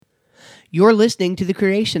You're listening to the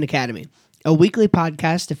Creation Academy, a weekly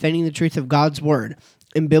podcast defending the truth of God's Word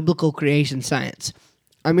in biblical creation science.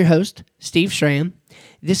 I'm your host, Steve Schramm.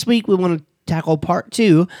 This week we want to tackle part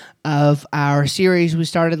 2 of our series we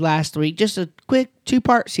started last week, just a quick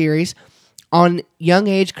 2-part series on young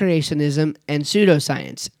age creationism and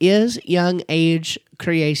pseudoscience. Is young age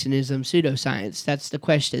creationism pseudoscience? That's the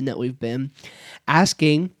question that we've been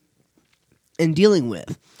asking and dealing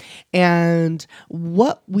with. And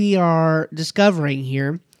what we are discovering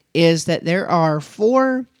here is that there are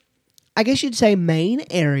 4, I guess you'd say, main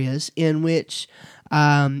areas in which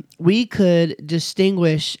we could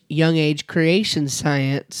distinguish young age creation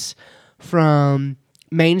science from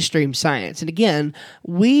mainstream science. And again,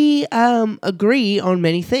 we agree on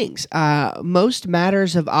many things. Most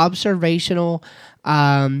matters of observational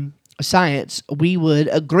science we would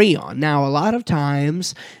agree on. Now, a lot of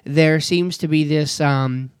times there seems to be this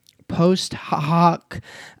post hoc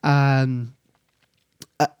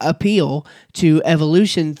appeal to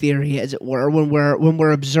evolution theory, as it were, when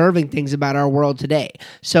we're observing things about our world today.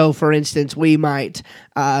 So, for instance, we might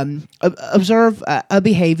observe a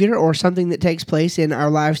behavior or something that takes place in our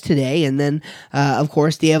lives today, and then, of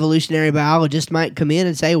course, the evolutionary biologist might come in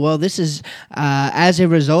and say, well, this is as a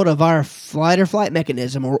result of our flight or flight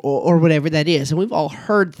mechanism, or whatever that is. And we've all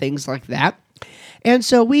heard things like that. And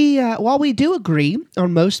so we, while we do agree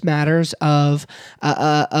on most matters of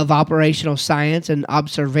operational science and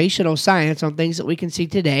observational science on things that we can see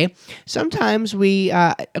today, sometimes we,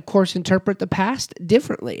 of course, interpret the past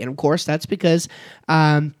differently. And of course, that's because,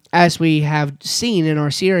 as we have seen in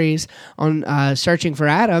our series on searching for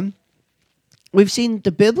Adam, we've seen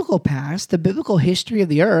the biblical past, the biblical history of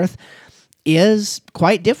the earth, is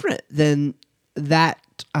quite different than that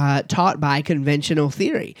taught by conventional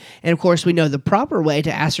theory. And of course, we know the proper way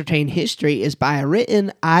to ascertain history is by a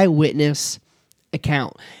written eyewitness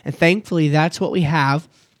account. And thankfully, that's what we have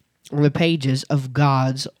on the pages of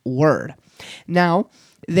God's Word. Now,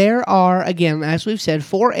 there are, again, as we've said,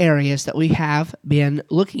 4 areas that we have been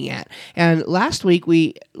looking at. And last week,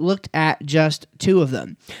 we looked at just 2 of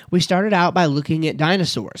them. We started out by looking at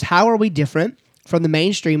dinosaurs. How are we different from the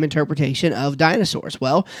mainstream interpretation of dinosaurs?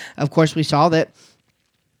 Well, of course, we saw that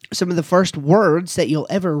some of the first words that you'll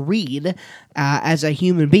ever read as a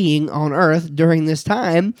human being on Earth during this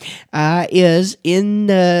time is in,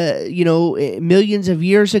 millions of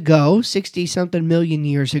years ago, 60-something million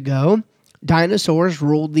years ago, dinosaurs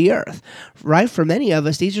ruled the Earth. Right? For many of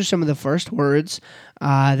us, these are some of the first words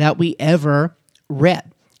that we ever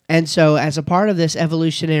read. And so as a part of this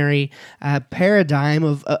evolutionary paradigm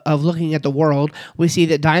of looking at the world, we see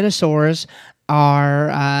that dinosaurs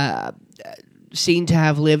are seen to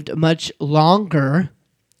have lived much longer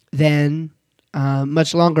ago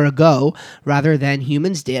rather than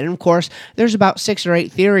humans did. And of course, there's about 6 or 8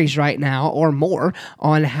 theories right now or more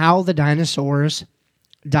on how the dinosaurs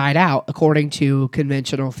died out according to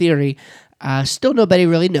conventional theory. Still nobody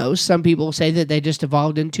really knows. Some people say that they just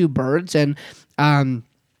evolved into birds, and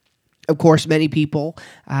of course, many people,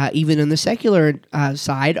 even on the secular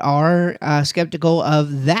side, are skeptical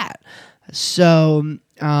of that. So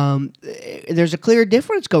there's a clear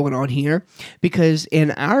difference going on here, because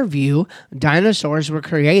in our view, dinosaurs were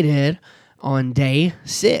created on day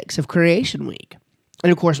 6 of Creation Week.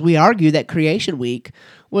 And of course, we argue that Creation Week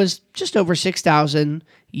was just over 6,000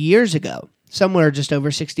 years ago, somewhere just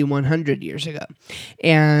over 6,100 years ago.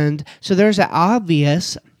 And so there's an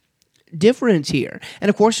obvious difference here. And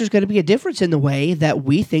of course, there's going to be a difference in the way that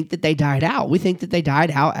we think that they died out. We think that they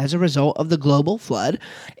died out as a result of the global flood.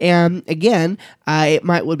 And again,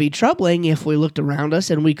 it would be troubling if we looked around us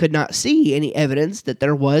and we could not see any evidence that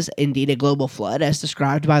there was indeed a global flood as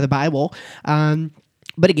described by the Bible.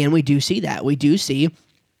 But again, we do see that. We do see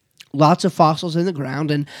lots of fossils in the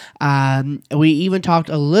ground, and we even talked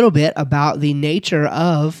a little bit about the nature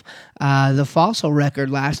of the fossil record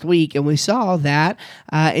last week, and we saw that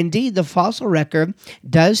indeed the fossil record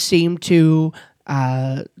does seem to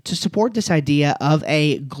support this idea of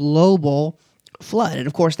a global flood. And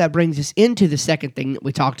of course, that brings us into the second thing that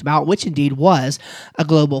we talked about, which indeed was a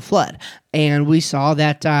global flood. And we saw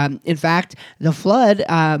that, in fact, the flood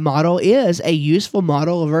model is a useful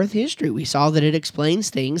model of Earth history. We saw that it explains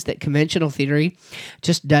things that conventional theory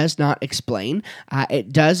just does not explain.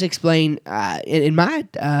 It does explain, in my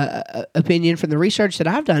opinion, from the research that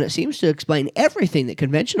I've done, it seems to explain everything that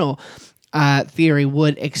conventional theory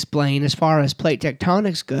would explain as far as plate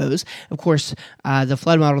tectonics goes. Of course, the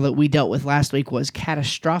flood model that we dealt with last week was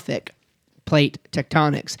catastrophic plate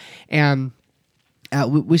tectonics. And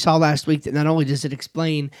We saw last week that not only does it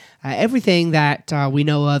explain everything that we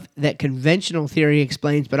know of that conventional theory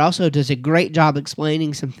explains, but also does a great job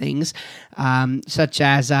explaining some things such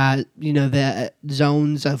as the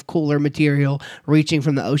zones of cooler material reaching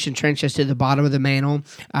from the ocean trenches to the bottom of the mantle,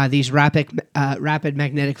 these rapid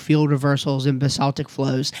magnetic field reversals and basaltic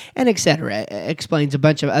flows, and etc. It explains a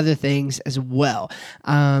bunch of other things as well,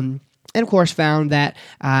 and of course found that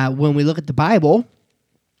when we look at the Bible,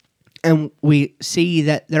 and we see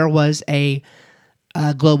that there was a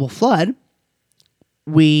global flood,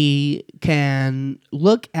 we can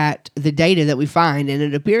look at the data that we find, and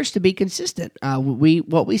it appears to be consistent.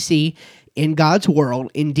 What we see in God's world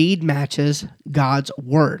indeed matches God's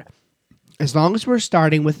word. As long as we're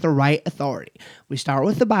starting with the right authority, we start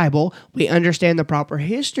with the Bible, we understand the proper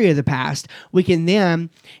history of the past, we can then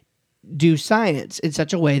do science in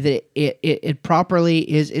such a way that it properly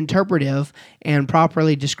is interpretive and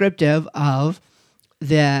properly descriptive of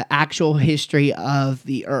the actual history of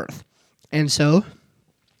the earth. And so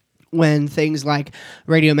when things like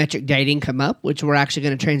radiometric dating come up, which we're actually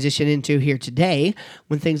going to transition into here today,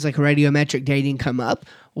 when things like radiometric dating come up,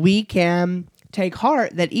 we can take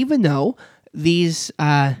heart that even though these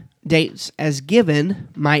dates as given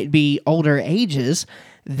might be older ages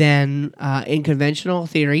than in conventional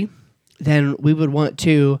theory, then we would want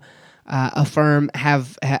to affirm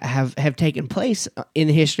have taken place in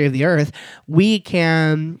the history of the earth. We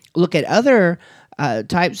can look at other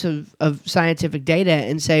types of scientific data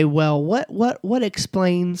and say, well, what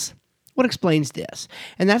explains this?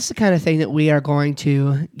 And that's the kind of thing that we are going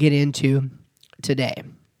to get into today.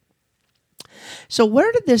 So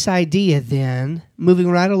where did this idea then,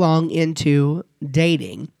 moving right along into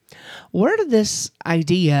dating, where did this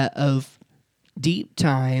idea of deep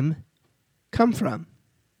time come from?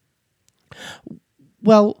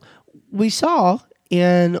 Well, we saw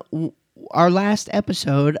in our last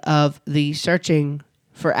episode of the Searching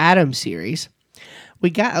for Adam series, we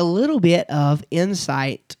got a little bit of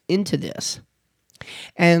insight into this.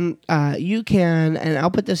 And you can, and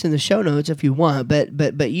I'll put this in the show notes if you want,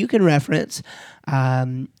 but you can reference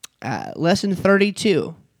lesson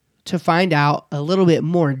 32 to find out a little bit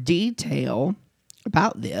more detail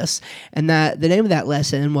about this, and that the name of that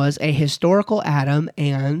lesson was A Historical Adam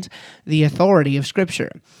and the Authority of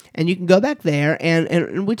Scripture. And you can go back there,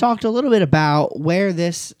 and we talked a little bit about where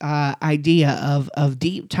this idea of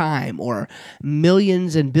deep time, or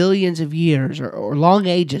millions and billions of years, or long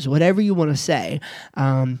ages, whatever you want to say,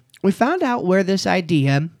 we found out where this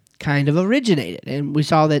idea kind of originated. And we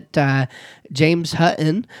saw that James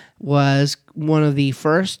Hutton was one of the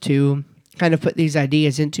first to kind of put these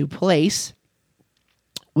ideas into place,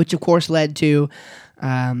 which of course led to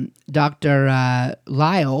Dr.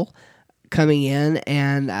 Lyell coming in,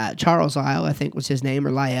 and Charles Lyell, I think was his name,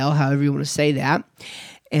 or Lyell, however you want to say that.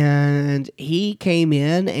 And he came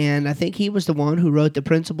in, and I think he was the one who wrote the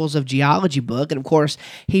Principles of Geology book. And of course,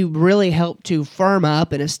 he really helped to firm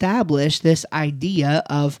up and establish this idea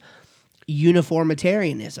of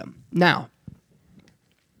uniformitarianism. Now,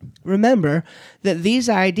 remember that these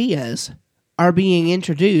ideas are being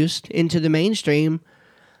introduced into the mainstream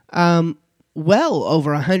well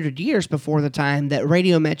over 100 years before the time that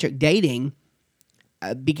radiometric dating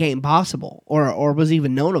became possible or was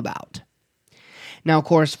even known about. Now, of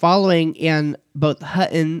course, following in both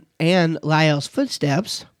Hutton and Lyell's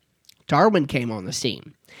footsteps, Darwin came on the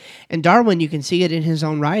scene. And Darwin, you can see it in his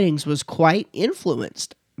own writings, was quite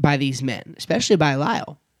influenced by these men, especially by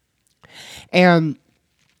Lyell. And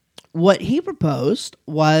what he proposed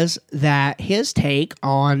was that his take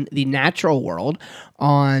on the natural world,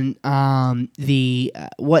 on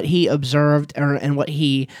what he observed and what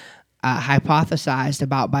he hypothesized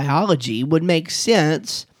about biology, would make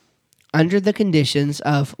sense under the conditions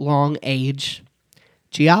of long-age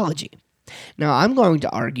geology. Now, I'm going to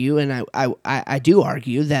argue, and I do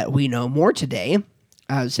argue, that we know more today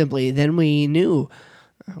simply than we knew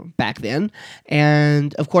back then.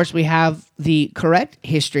 And of course, we have the correct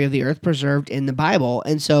history of the earth preserved in the Bible.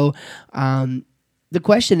 And so the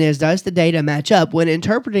question is, does the data match up when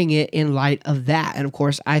interpreting it in light of that? And of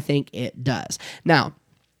course, I think it does. Now,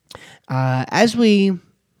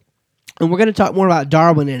 and we're going to talk more about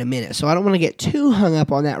Darwin in a minute, so I don't want to get too hung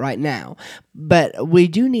up on that right now. But we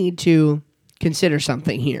do need to consider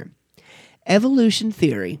something here. Evolution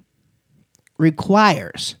theory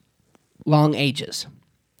requires long ages.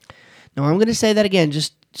 Now, I'm going to say that again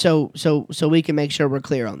just so we can make sure we're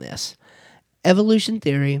clear on this. Evolution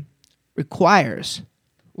theory requires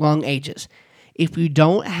long ages. If you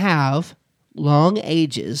don't have long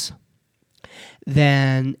ages,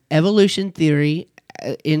 then evolution theory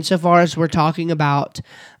insofar as we're talking about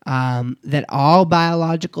that all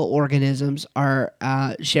biological organisms are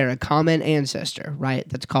share a common ancestor, right?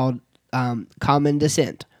 That's called common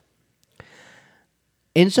descent.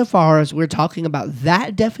 Insofar as we're talking about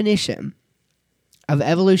that definition of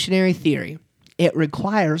evolutionary theory, it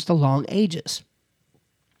requires the long ages.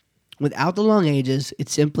 Without the long ages, it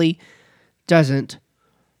simply doesn't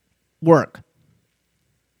work.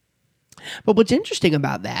 But what's interesting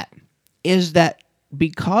about that is that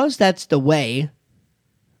because that's the way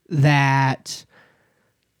that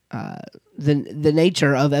the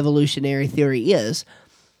nature of evolutionary theory is,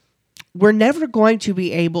 we're never going to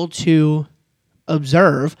be able to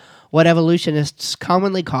observe what evolutionists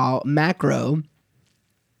commonly call macro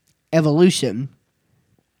evolution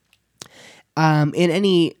in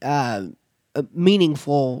any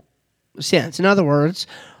meaningful sense. In other words,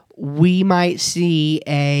 we might see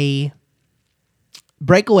a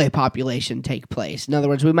breakaway population take place. In other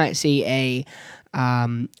words, we might see a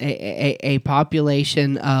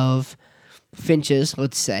population of finches,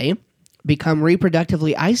 let's say, become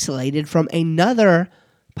reproductively isolated from another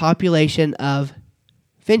population of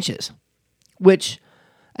finches, which,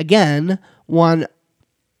 again, one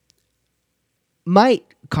might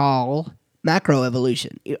call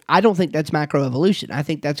macroevolution. I don't think that's macroevolution. I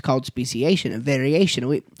think that's called speciation and variation.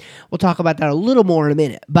 We'll talk about that a little more in a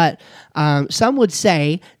minute. But some would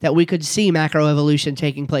say that we could see macroevolution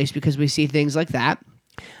taking place because we see things like that.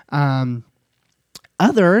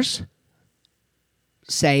 Others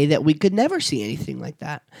say that we could never see anything like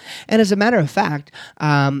that. And as a matter of fact,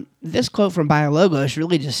 this quote from Biologos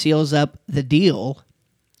really just seals up the deal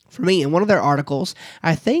for me. In one of their articles,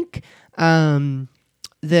 I think the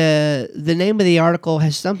name of the article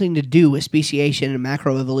has something to do with speciation and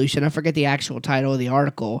macroevolution. I forget the actual title of the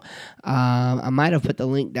article. I might have put the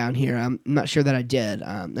link down here. I'm not sure that I did.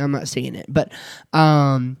 I'm not seeing it. But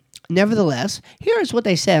nevertheless, here is what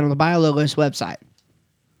they said on the Biologos website.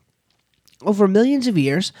 Over millions of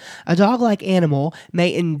years, a dog-like animal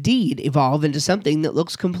may indeed evolve into something that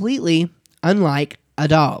looks completely unlike a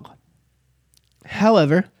dog.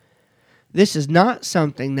 However, this is not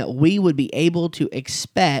something that we would be able to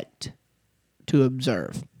expect to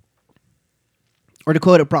observe. Or to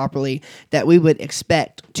quote it properly, that we would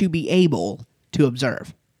expect to be able to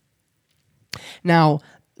observe. Now,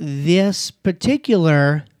 this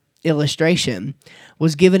particular illustration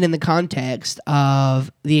was given in the context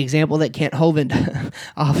of the example that Kent Hovind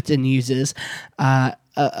often uses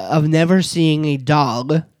of never seeing a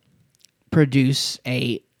dog produce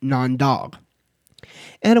a non-dog.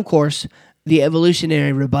 And of course, the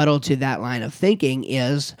evolutionary rebuttal to that line of thinking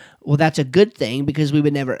is, well, that's a good thing because we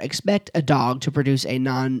would never expect a dog to produce a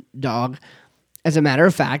non-dog. As a matter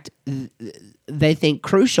of fact, they think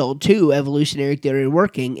crucial to evolutionary theory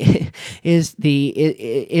working is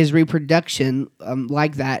reproduction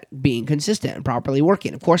like that being consistent and properly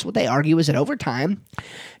working. Of course, what they argue is that over time,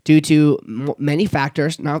 due to many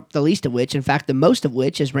factors, not the least of which, in fact, the most of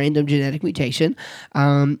which is random genetic mutation,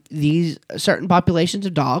 these certain populations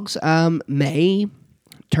of dogs may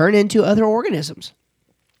turn into other organisms.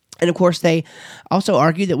 And of course, they also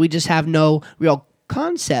argue that we just have no real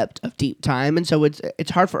concept of deep time, and so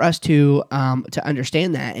it's hard for us to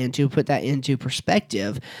understand that and to put that into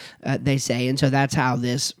perspective, they say, and so that's how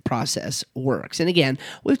this process works. And again,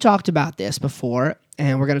 we've talked about this before,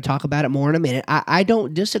 and we're going to talk about it more in a minute. I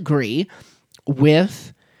don't disagree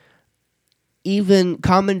with even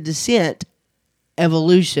common descent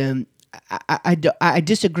evolution. I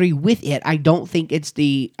disagree with it. I don't think it's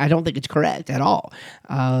correct at all.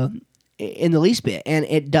 In the least bit, and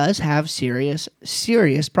it does have serious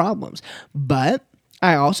problems. But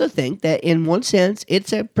I also think that in one sense,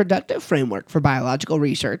 it's a productive framework for biological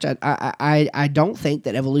research. I don't think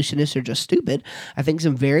that evolutionists are just stupid. I think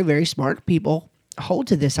some very, very smart people hold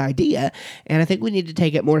to this idea, and I think we need to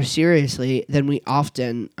take it more seriously than we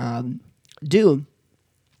often do.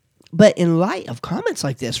 But in light of comments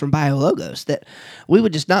like this from Biologos, that we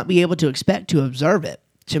would just not be able to expect to observe it,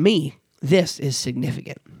 to me, this is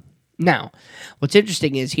significant. Now, what's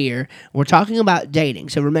interesting is here, we're talking about dating.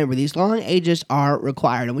 So remember, these long ages are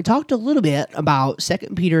required. And we talked a little bit about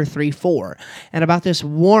 2 Peter 3:4 and about this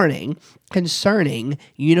warning concerning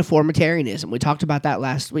uniformitarianism. We talked about that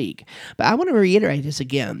last week. But I want to reiterate this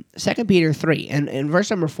again. 2 Peter 3, and in verse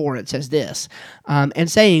number 4, it says this, and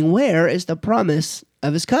saying, where is the promise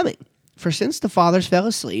of his coming? For since the fathers fell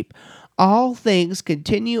asleep, all things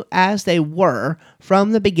continue as they were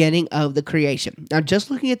from the beginning of the creation. Now,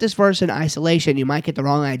 just looking at this verse in isolation, you might get the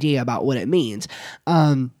wrong idea about what it means.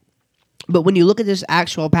 But when you look at this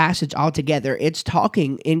actual passage altogether, it's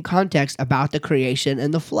talking in context about the creation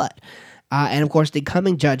and the flood. and of course the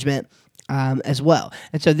coming judgment as well.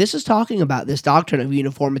 And so this is talking about this doctrine of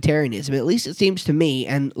uniformitarianism, at least it seems to me,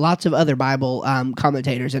 and lots of other Bible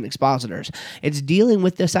commentators and expositors. It's dealing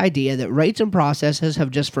with this idea that rates and processes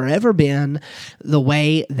have just forever been the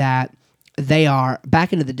way that they are.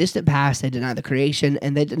 Back into the distant past, they deny the creation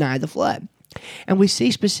and they deny the flood. And we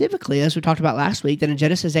see specifically, as we talked about last week, that in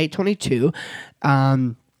Genesis 8:22,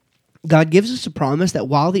 God gives us a promise that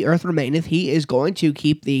while the earth remaineth, he is going to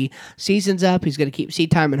keep the seasons up. He's going to keep seed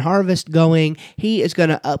time and harvest going. He is going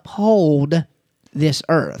to uphold this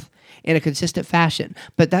earth in a consistent fashion.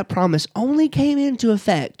 But that promise only came into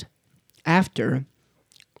effect after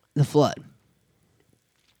the flood.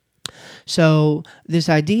 So this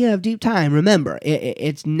idea of deep time, remember,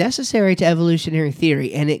 it's necessary to evolutionary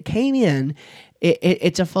theory, and it came in,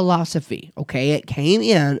 it's a philosophy, okay? It came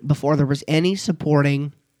in before there was any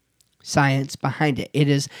supporting science behind it. It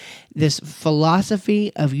is this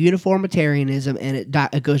philosophy of uniformitarianism, and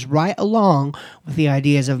it goes right along with the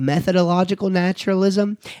ideas of methodological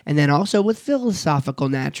naturalism, and then also with philosophical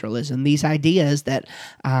naturalism. These ideas that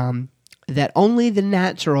that only the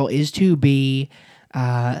natural is to be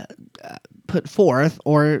put forth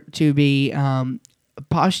or to be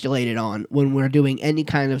postulated on when we're doing any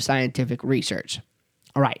kind of scientific research.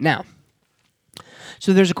 All right, now.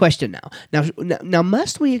 So there's a question now. Now,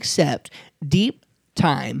 must we accept deep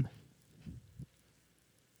time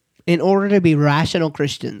in order to be rational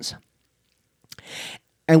Christians?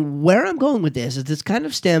 And where I'm going with this is this kind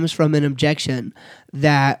of stems from an objection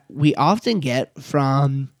that we often get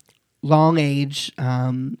from long age,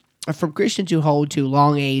 from Christians who hold to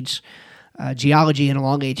long age geology and a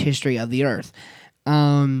long age history of the earth.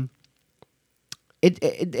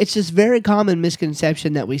 It's this very common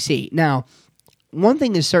misconception that we see. Now, one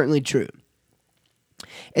thing is certainly true.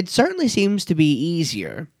 It certainly seems to be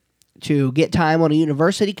easier to get time on a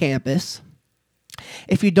university campus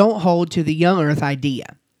if you don't hold to the young earth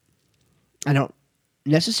idea. I don't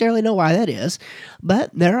necessarily know why that is, but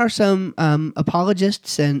there are some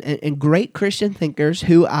apologists and great Christian thinkers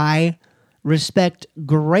who I respect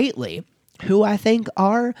greatly, who I think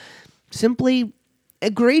are simply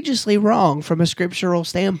egregiously wrong from a scriptural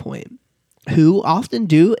standpoint, who often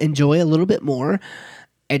do enjoy a little bit more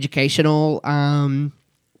educational,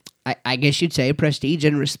 I guess you'd say, prestige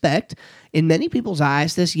and respect. In many people's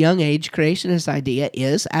eyes, this young age creationist idea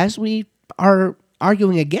is, as we are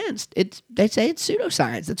arguing against, they say it's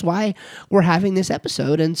pseudoscience. That's why we're having this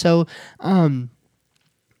episode. And so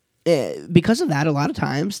because of that, a lot of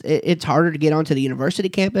times it's harder to get onto the university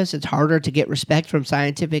campus. It's harder to get respect from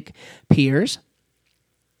scientific peers.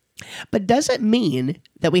 But does it mean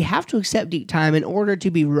that we have to accept deep time in order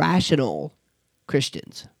to be rational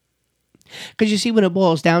Christians? Because you see, when it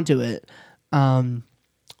boils down to it,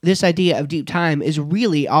 this idea of deep time is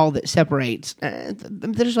really all that separates.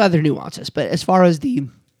 There's other nuances, but as far as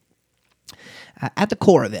at the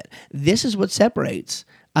core of it, this is what separates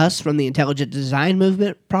us from the intelligent design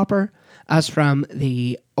movement proper, us from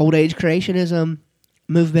the old age creationism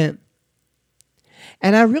movement.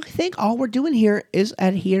 And I really think all we're doing here is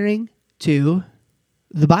adhering to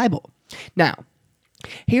the Bible. Now,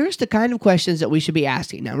 here's the kind of questions that we should be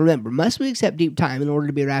asking. Now, remember, must we accept deep time in order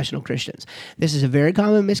to be rational Christians? This is a very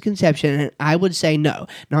common misconception, and I would say no.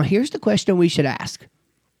 Now, here's the question we should ask.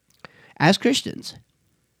 As Christians,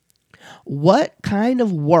 what kind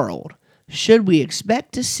of world should we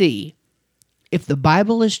expect to see if the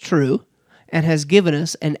Bible is true and has given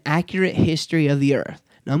us an accurate history of the earth?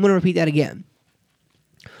 Now, I'm going to repeat that again.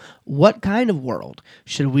 What kind of world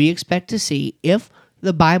should we expect to see if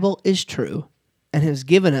the Bible is true and has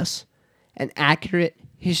given us an accurate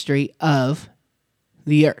history of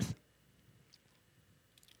the earth?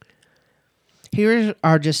 Here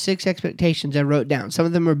are just 6 expectations I wrote down. Some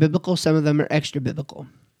of them are biblical, some of them are extra biblical.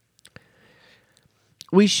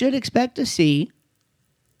 We should expect to see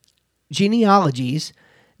genealogies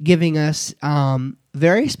giving us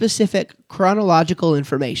very specific chronological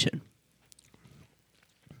information.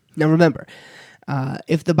 Now remember,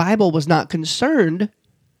 if the Bible was not concerned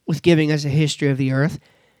with giving us a history of the earth,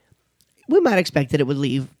 we might expect that it would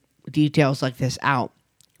leave details like this out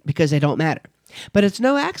because they don't matter. But it's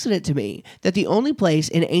no accident to me that the only place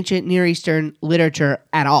in ancient Near Eastern literature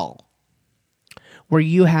at all where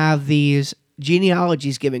you have these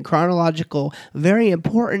genealogies giving chronological, very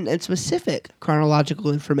important and specific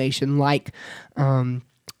chronological information like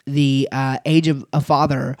the age of a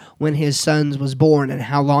father when his son was born and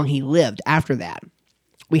how long he lived after that.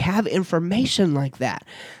 We have information like that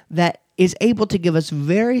that is able to give us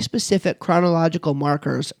very specific chronological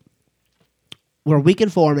markers where we can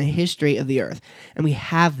form a history of the earth. And we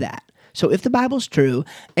have that. So if the Bible's true,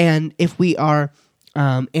 and if we are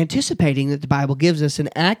anticipating that the Bible gives us an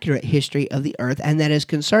accurate history of the earth and that is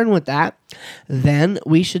concerned with that, then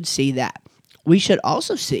we should see that. We should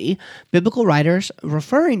also see biblical writers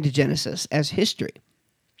referring to Genesis as history.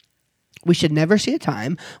 We should never see a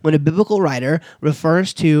time when a biblical writer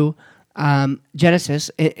refers to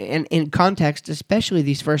Genesis, and in context, especially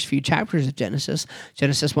these first few chapters of Genesis,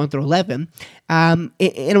 Genesis 1 through 11,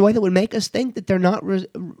 in a way that would make us think that they're not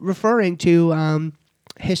referring to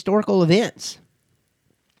historical events.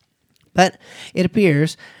 But it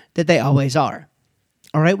appears that they always are.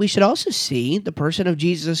 All right, we should also see the person of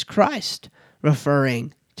Jesus Christ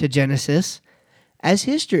referring to Genesis as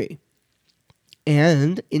history.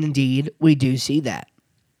 And indeed, we do see that.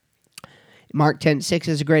 Mark 10:6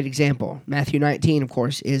 is a great example. Matthew 19, of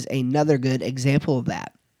course, is another good example of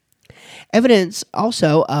that. Evidence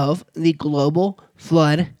also of the global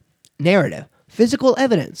flood narrative. Physical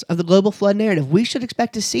evidence of the global flood narrative. We should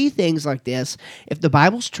expect to see things like this if the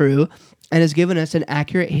Bible's true and has given us an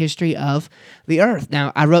accurate history of the earth.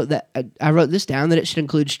 Now, I wrote this down, that it should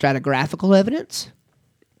include stratigraphical evidence,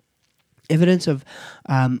 evidence of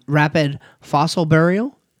rapid fossil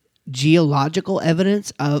burial, geological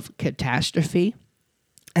evidence of catastrophe,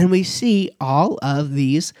 and we see all of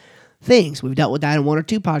these things. We've dealt with that in 1 or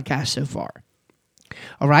 2 podcasts so far.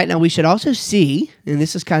 All right, now we should also see, and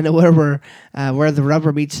this is kind of where the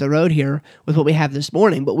rubber meets the road here with what we have this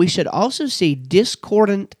morning, but we should also see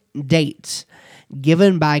discordant dates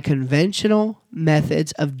given by conventional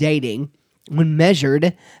methods of dating when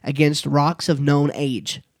measured against rocks of known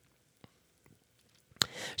age.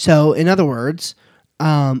 So, in other words,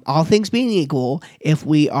 all things being equal, if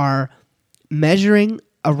we are measuring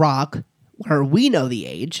a rock where we know the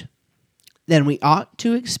age, then we ought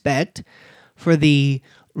to expect for the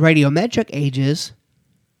radiometric ages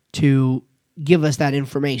to give us that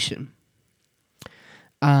information.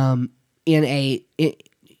 In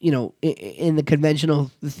the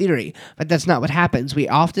conventional theory, but that's not what happens. We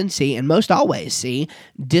often see, and most always see,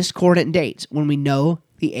 discordant dates when we know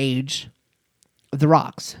the age of the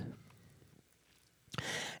rocks.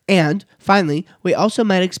 And finally, we also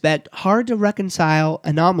might expect hard to reconcile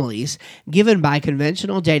anomalies given by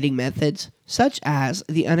conventional dating methods, such as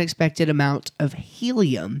the unexpected amount of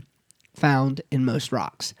helium found in most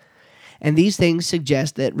rocks. And these things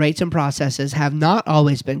suggest that rates and processes have not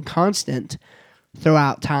always been constant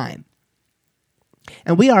throughout time.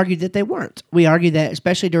 And we argued that they weren't. We argued that,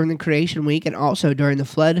 especially during the creation week and also during the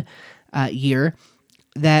flood year,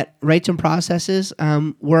 that rates and processes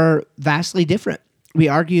were vastly different. We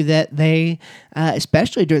argue that they,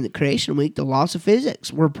 especially during the creation week, the laws of physics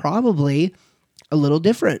were probably a little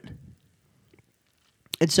different.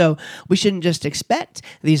 And so we shouldn't just expect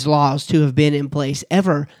these laws to have been in place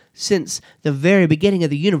ever since the very beginning of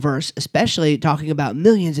the universe, especially talking about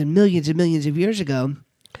millions and millions and millions of years ago.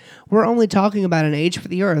 We're only talking about an age for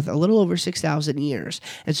the earth, a little over 6,000 years.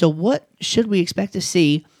 And so what should we expect to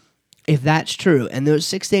see if that's true? And those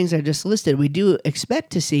 6 things I just listed, we do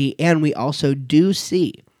expect to see, and we also do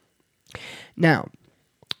see. Now,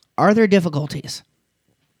 are there difficulties?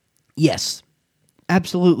 Yes,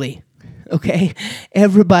 absolutely. Okay?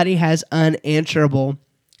 Everybody has unanswerable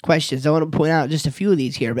questions. I want to point out just a few of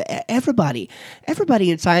these here, but everybody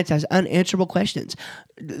in science has unanswerable questions.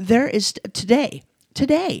 There is today,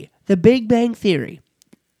 the Big Bang Theory,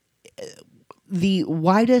 the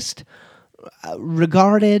widest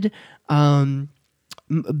regarded,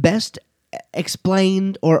 best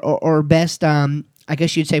explained, or best, I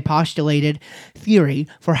guess you'd say, postulated theory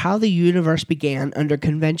for how the universe began under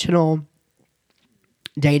conventional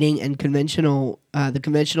dating and the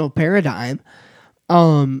conventional paradigm,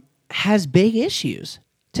 has big issues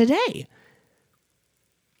today.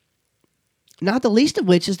 Not the least of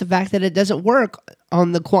which is the fact that it doesn't work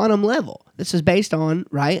on the quantum level. This is based on,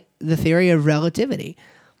 right, the theory of relativity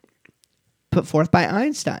put forth by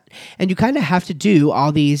Einstein. And you kind of have to do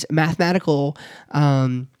all these mathematical,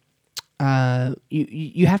 you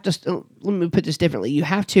have to, let me put this differently. You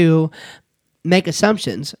have to make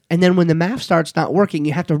assumptions, and then when the math starts not working,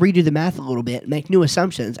 you have to redo the math a little bit, make new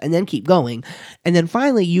assumptions, and then keep going. And then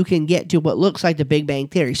finally, you can get to what looks like the Big Bang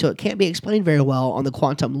Theory. So it can't be explained very well on the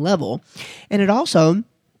quantum level. And it also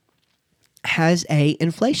has a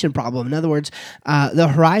inflation problem. In other words, the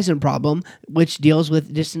horizon problem, which deals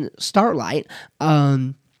with distant starlight,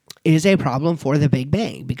 is a problem for the Big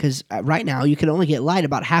Bang, because right now you can only get light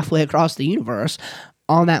about halfway across the universe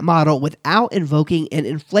on that model without invoking an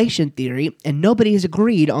inflation theory, and nobody has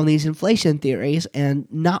agreed on these inflation theories, and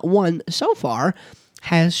not one so far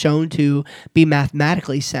has shown to be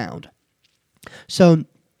mathematically sound. So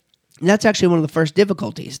And that's actually one of the first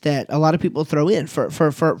difficulties that a lot of people throw in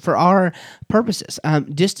for our purposes.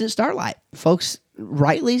 Distant starlight. Folks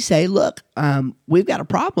rightly say, look, we've got a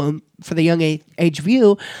problem for the young age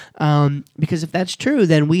view, because if that's true,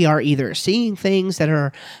 then we are either seeing things that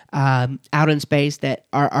are out in space that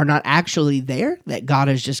are not actually there, that God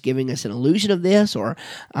is just giving us an illusion of this, or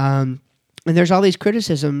and there's all these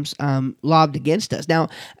criticisms lobbed against us. Now,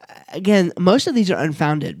 again, most of these are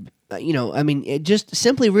unfounded. Just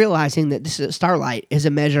simply realizing that this starlight is a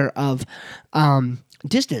measure of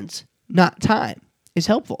distance, not time, is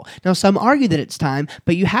helpful. Now, some argue that it's time,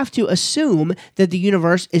 but you have to assume that the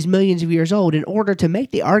universe is millions of years old in order to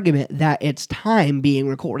make the argument that it's time being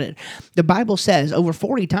recorded. The Bible says over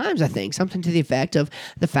 40 times, I think, something to the effect of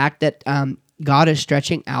the fact that God is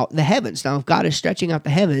stretching out the heavens. Now, if God is stretching out the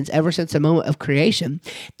heavens ever since the moment of creation,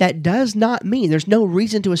 that does not mean, there's no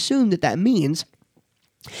reason to assume that means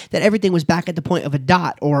that everything was back at the point of a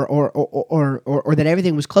dot, or that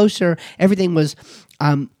everything was closer, everything was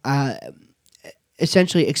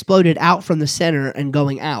essentially exploded out from the center and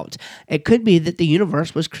going out. It could be that the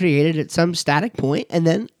universe was created at some static point and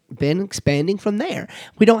then been expanding from there.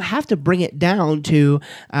 We don't have to bring it down to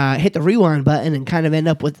hit the rewind button and kind of end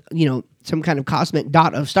up with, some kind of cosmic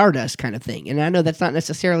dot of stardust kind of thing. And I know that's not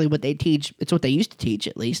necessarily what they teach. It's what they used to teach,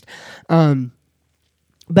 at least.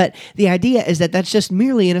 But the idea is that that's just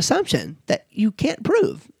merely an assumption that you can't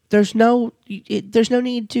prove. There's no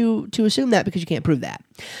need to assume that, because you can't prove that.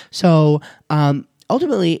 So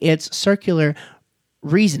ultimately, it's circular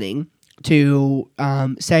reasoning to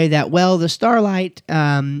say that, well, the starlight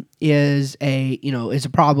is a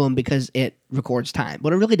problem because it records time.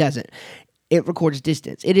 But it really doesn't. It records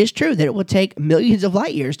distance. It is true that it will take millions of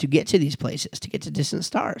light years to get to these places, to get to distant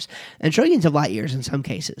stars, and trillions of light years in some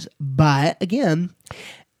cases. But again,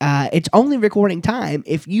 it's only recording time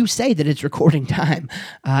if you say that it's recording time.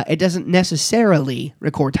 It doesn't necessarily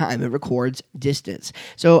record time. It records distance.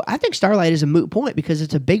 So I think starlight is a moot point because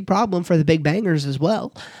it's a big problem for the Big Bangers as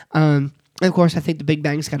well. And of course, I think the Big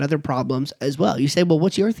Bang's got other problems as well. You say, well,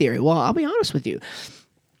 what's your theory? Well, I'll be honest with you.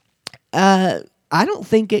 I don't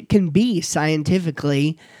think it can be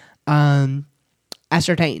scientifically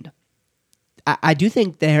ascertained. I do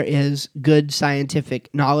think there is good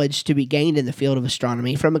scientific knowledge to be gained in the field of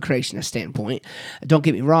astronomy from a creationist standpoint. Don't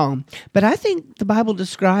get me wrong. But I think the Bible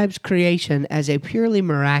describes creation as a purely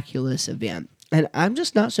miraculous event. And I'm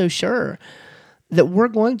just not so sure that we're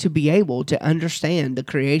going to be able to understand the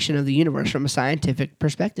creation of the universe from a scientific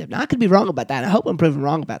perspective. Now, I could be wrong about that. I hope I'm proven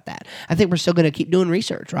wrong about that. I think we're still going to keep doing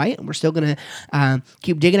research, right? And we're still going to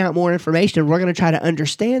keep digging out more information. We're going to try to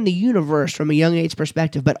understand the universe from a young age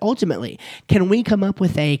perspective. But ultimately, can we come up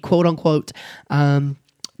with a quote-unquote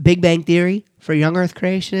Big Bang theory for young Earth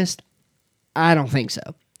creationists? I don't think so.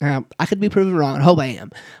 I could be proven wrong. I hope I am,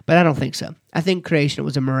 but I don't think so. I think creation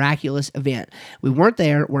was a miraculous event. We weren't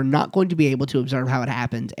there. We're not going to be able to observe how it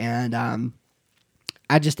happened, and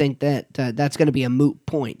I just think that that's going to be a moot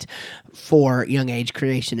point for young age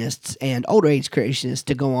creationists and older age creationists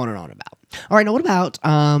to go on and on about. All right, now what about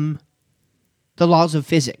the laws of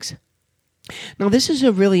physics? Now, this is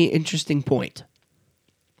a really interesting point,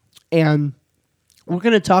 and we're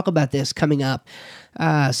going to talk about this coming up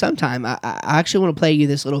sometime. I actually want to play you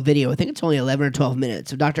this little video. I think it's only 11 or 12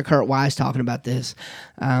 minutes of Dr. Kurt Wise talking about this.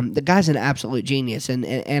 The guy's an absolute genius, and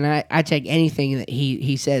I take anything that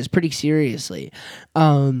he says pretty seriously.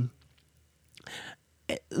 The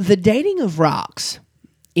dating of rocks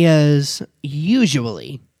is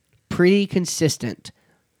usually pretty consistent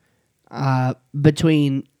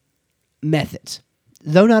between methods,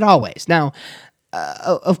 though not always. Now,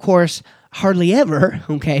 of course, hardly ever,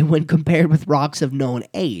 okay, when compared with rocks of known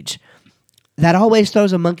age. That always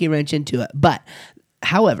throws a monkey wrench into it. But,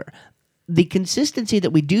 however, the consistency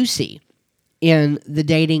that we do see in the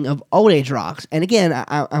dating of old age rocks, and again,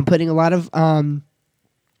 I'm putting a lot of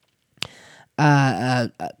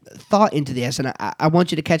thought into this, and I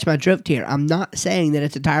want you to catch my drift here. I'm not saying that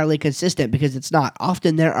it's entirely consistent, because it's not.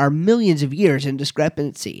 Often there are millions of years in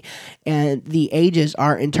discrepancy, and the ages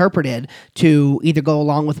are interpreted to either go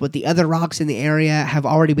along with what the other rocks in the area have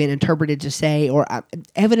already been interpreted to say, or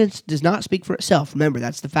evidence does not speak for itself. Remember,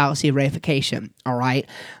 that's the fallacy of reification, all right?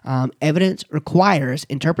 Evidence requires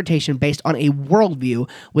interpretation based on a worldview,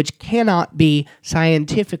 which cannot be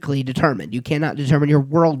scientifically determined. You cannot determine your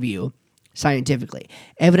worldview scientifically.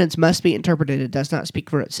 Evidence must be interpreted. It does not speak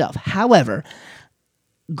for itself. However,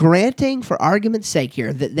 granting for argument's sake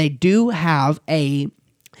here that they do have a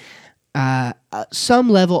some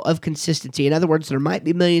level of consistency. In other words, there might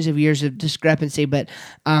be millions of years of discrepancy, but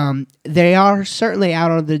they are certainly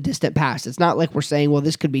out on the distant past. It's not like we're saying, well,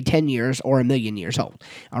 this could be 10 years or a million years old.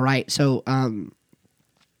 All right. So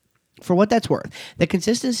for what that's worth, the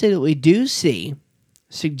consistency that we do see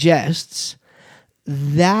suggests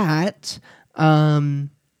that the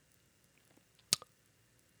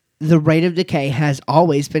rate of decay has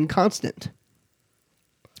always been constant.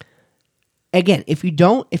 Again, if you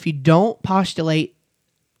don't postulate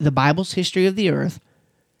the Bible's history of the earth,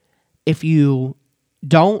 if you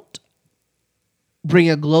don't bring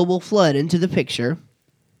a global flood into the picture,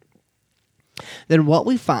 then what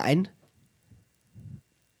we find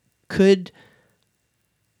could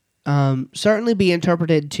certainly be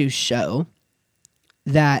interpreted to show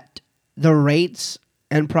that the rates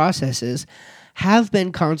and processes have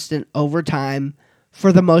been constant over time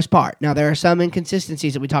for the most part. Now, there are some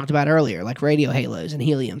inconsistencies that we talked about earlier, like radio halos and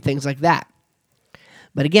helium, things like that.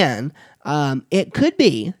 But again, it could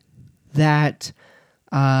be that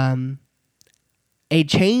a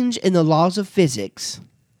change in the laws of physics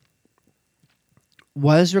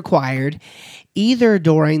was required either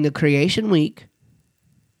during the creation week,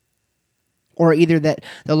 or either that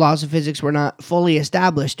the laws of physics were not fully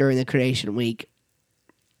established during the creation week.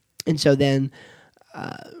 And so then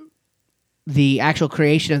the actual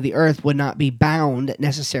creation of the earth would not be bound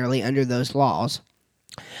necessarily under those laws.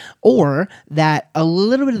 Or that a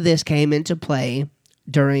little bit of this came into play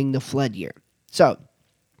during the flood year. So,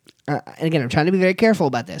 and again, I'm trying to be very careful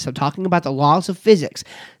about this. I'm talking about the laws of physics.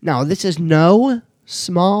 Now, this is no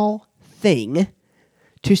small thing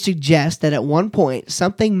to suggest that at one point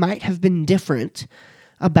something might have been different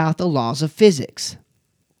about the laws of physics.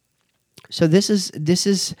 So this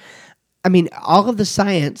is, I mean, all of the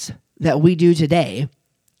science that we do today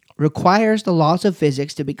requires the laws of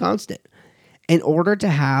physics to be constant in order to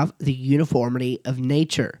have the uniformity of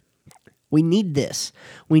nature. We need this.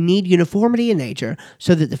 We need uniformity in nature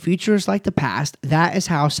so that the future is like the past. That is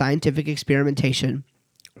how scientific experimentation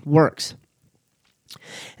works.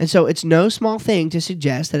 And so it's no small thing to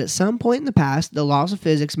suggest that at some point in the past, the laws of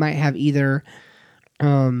physics might have either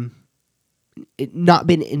not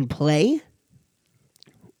been in play,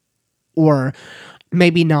 or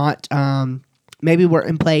maybe not, maybe were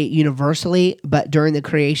in play universally, but during the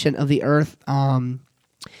creation of the earth,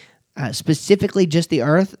 specifically just the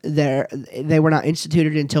earth, they were not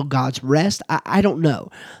instituted until God's rest. I don't know.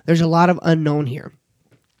 There's a lot of unknown here.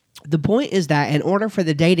 The point is that in order for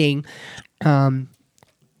the dating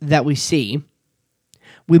that we see,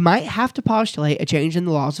 we might have to postulate a change in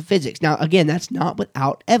the laws of physics. Now, again, that's not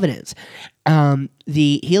without evidence.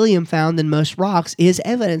 The helium found in most rocks is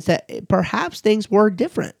evidence that perhaps things were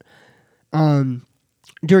different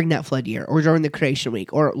during that flood year or during the creation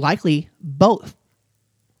week, or likely both.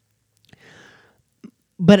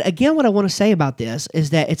 But again, what I want to say about this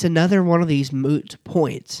is that it's another one of these moot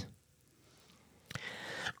points.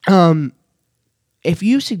 If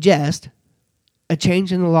you suggest a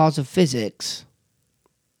change in the laws of physics,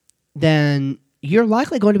 then you're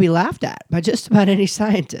likely going to be laughed at by just about any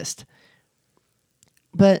scientist.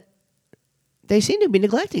 But they seem to be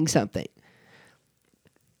neglecting something.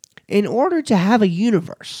 In order to have a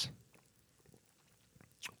universe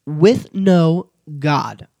with no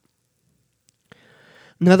God,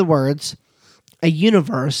 in other words, a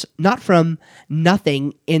universe not from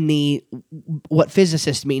nothing in the what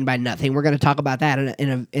physicists mean by nothing. We're going to talk about that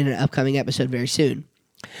in an upcoming episode very soon.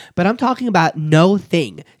 But I'm talking about no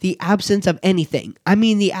thing, the absence of anything. I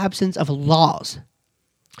mean the absence of laws,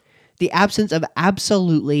 the absence of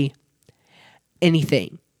absolutely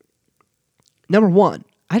anything. Number one,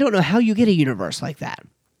 I don't know how you get a universe like that.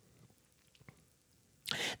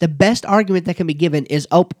 The best argument that can be given is,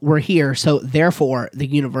 oh, we're here, so therefore the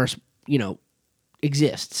universe,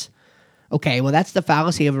 exists. Okay, well, that's the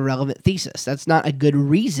fallacy of a relevant thesis. That's not a good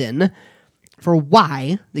reason for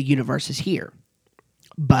why the universe is here.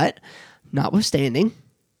 But, notwithstanding,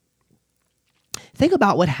 think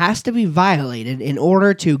about what has to be violated in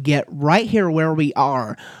order to get right here where we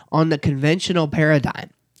are on the conventional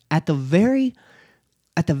paradigm. At the very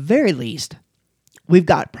least, we've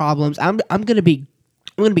got problems. I'm going to be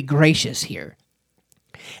gracious here.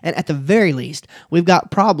 And at the very least, we've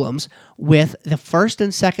got problems with the first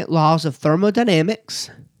and second laws of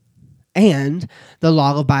thermodynamics and the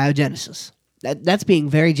law of biogenesis. That's being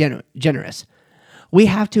very generous. We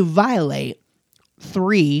have to violate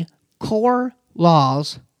 3 core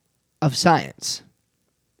laws of science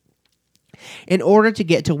in order to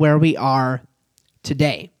get to where we are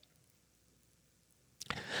today.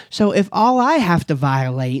 So if all I have to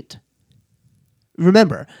violate,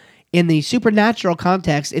 remember, In the supernatural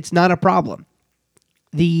context, it's not a problem.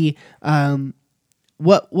 The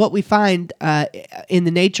what we find in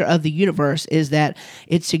the nature of the universe is that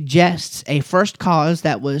it suggests a first cause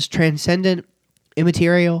that was transcendent,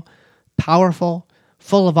 immaterial, powerful,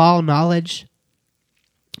 full of all knowledge,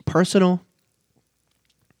 personal.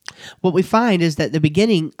 What we find is that the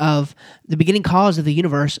beginning cause of the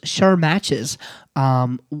universe sure matches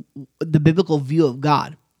the biblical view of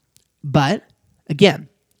God, but again,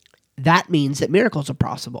 that means that miracles are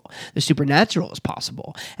possible. The supernatural is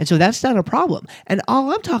possible. And so that's not a problem. And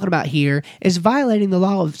all I'm talking about here is violating the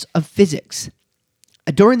law of physics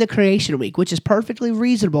during the creation week, which is perfectly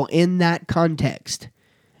reasonable in that context.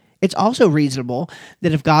 It's also reasonable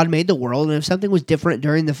that if God made the world and if something was different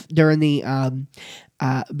because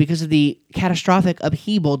of the catastrophic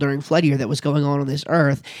upheaval during flood year that was going on this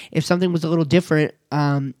earth, if something was a little different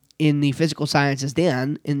in the physical sciences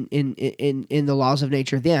then, in the laws of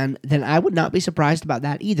nature then I would not be surprised about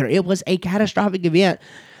that either. It was a catastrophic event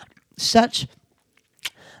such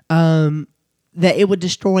that it would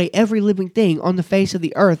destroy every living thing on the face of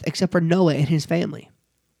the earth except for Noah and his family.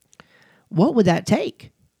 What would that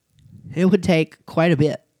take? It would take quite a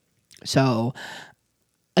bit. So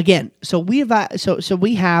again, we are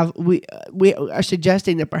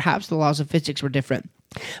suggesting that perhaps the laws of physics were different.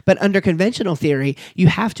 But under conventional theory, you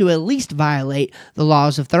have to at least violate the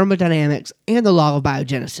laws of thermodynamics and the law of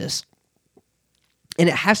biogenesis. And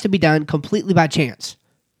it has to be done completely by chance,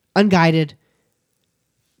 unguided,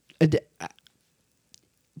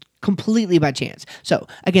 completely by chance. So,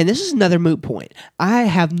 again, this is another moot point. I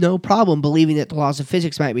have no problem believing that the laws of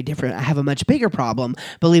physics might be different. I have a much bigger problem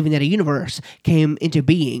believing that a universe came into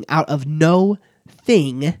being out of no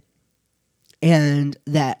thing, and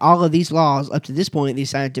that all of these laws, up to this point,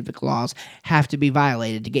 these scientific laws, have to be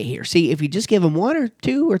violated to get here. See, if you just give them one or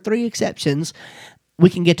two or three exceptions,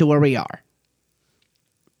 we can get to where we are.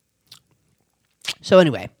 So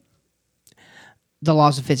anyway, the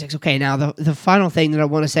laws of physics. Okay, now the final thing that I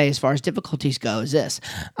want to say as far as difficulties go is this.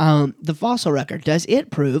 The fossil record, does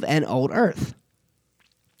it prove an old Earth?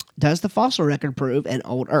 Does the fossil record prove an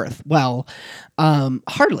old Earth? Well,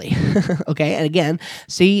 hardly. Okay, and again,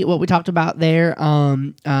 see what we talked about there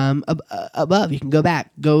above. You can go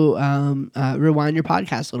back, rewind your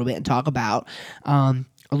podcast a little bit and talk about a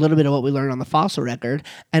little bit of what we learned on the fossil record,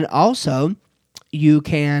 and also you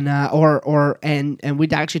can, and we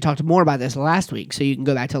actually talked more about this last week, so you can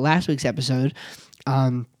go back to last week's episode,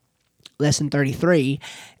 lesson 33,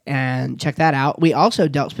 and check that out. We also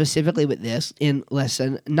dealt specifically with this in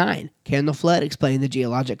lesson 9. Can the flood explain the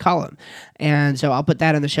geologic column? And so I'll put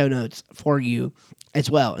that in the show notes for you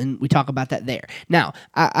as well, and we talk about that there. Now,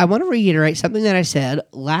 I want to reiterate something that I said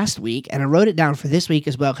last week, and I wrote it down for this week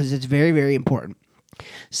as well because it's very, very important.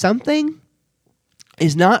 Something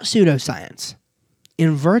is not pseudoscience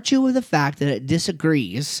in virtue of the fact that it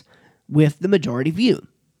disagrees with the majority view.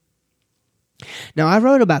 Now, I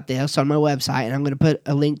wrote about this on my website, and I'm going to put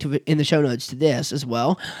a link to it in the show notes to this as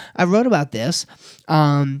well. I wrote about this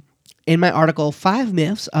in my article, 5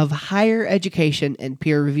 Myths of Higher Education and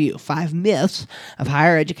Peer Review. 5 Myths of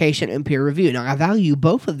Higher Education and Peer Review. Now, I value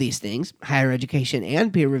both of these things, higher education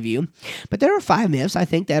and peer review, but there are 5 myths, I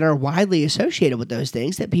think, that are widely associated with those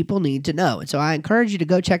things that people need to know. And so I encourage you to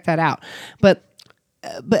go check that out. But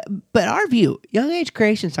our view, young age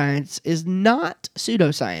creation science, is not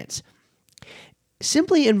pseudoscience,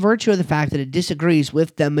 simply in virtue of the fact that it disagrees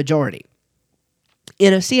with the majority.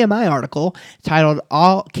 In a CMI article titled,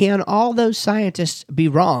 Can All Those Scientists Be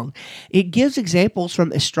Wrong?, it gives examples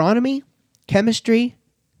from astronomy, chemistry,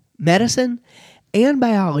 medicine, and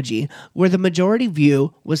biology where the majority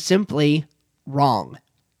view was simply wrong.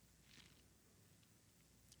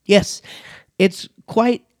 Yes, it's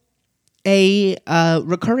quite a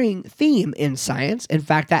recurring theme in science. In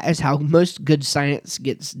fact, that is how most good science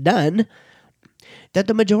gets done, that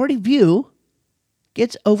the majority view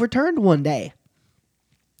gets overturned one day.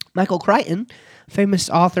 Michael Crichton, famous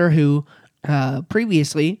author who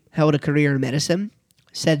previously held a career in medicine,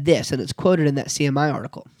 said this, and it's quoted in that CMI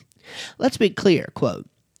article. Let's be clear, quote,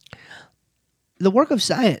 "The work of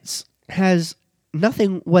science has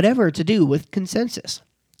nothing whatever to do with consensus.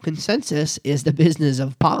 Consensus is the business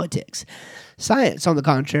of politics. Science, on the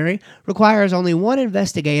contrary, requires only one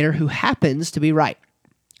investigator who happens to be right,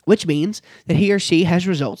 which means that he or she has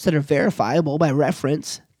results that are verifiable by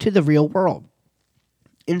reference to the real world.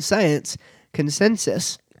 In science,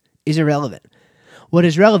 consensus is irrelevant. What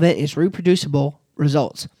is relevant is reproducible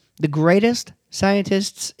results. The greatest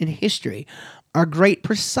scientists in history are great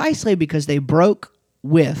precisely because they broke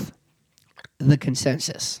with the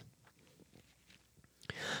consensus."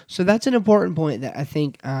 So that's an important point that I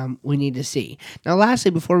think we need to see. Now,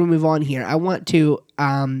 lastly, before we move on here, I want to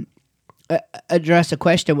address a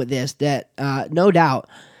question with this that no doubt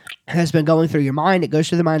has been going through your mind. It goes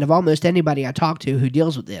through the mind of almost anybody I talk to who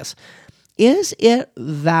deals with this. Is it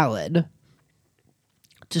valid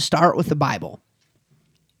to start with the Bible?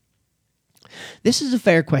 This is a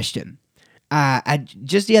fair question.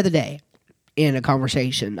 Just the other day in a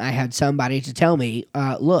conversation, I had somebody to tell me,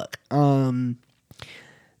 look,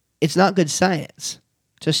 it's not good science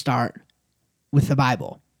to start with the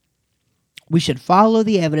Bible. We should follow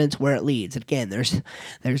the evidence where it leads. Again, there's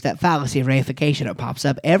that fallacy of reification. It pops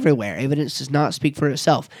up everywhere. Evidence does not speak for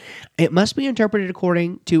itself. It must be interpreted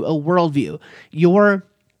according to a worldview. Your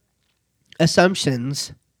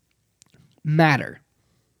assumptions matter.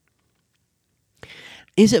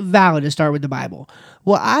 Is it valid to start with the Bible?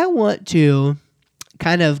 Well, I want to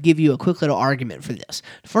kind of give you a quick little argument for this.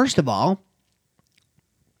 First of all,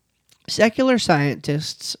 secular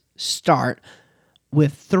scientists start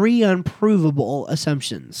with 3 unprovable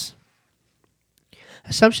assumptions.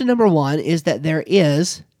 Assumption number 1 is that there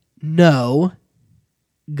is no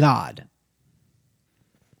God.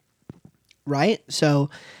 Right? So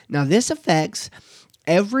now this affects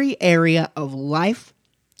every area of life,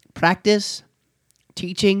 practice,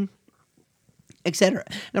 teaching, etc.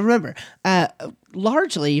 Now remember,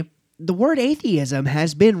 largely the word atheism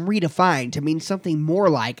has been redefined to mean something more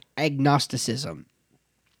like agnosticism.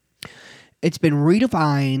 It's been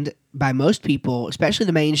redefined by most people, especially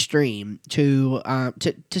the mainstream, to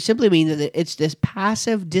simply mean that it's this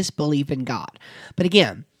passive disbelief in God. But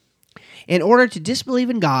again, in order to disbelieve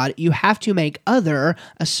in God, you have to make other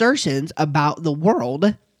assertions about the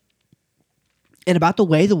world and about the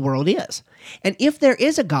way the world is. And if there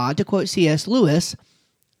is a God, to quote C.S. Lewis,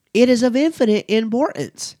 it is of infinite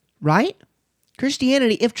importance, right?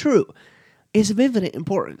 Christianity, if true, is of infinite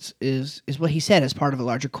importance, is what he said as part of a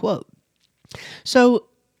larger quote. So,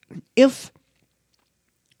 if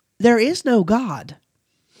there is no God,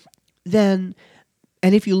 then,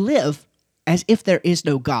 and if you live as if there is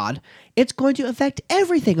no God, it's going to affect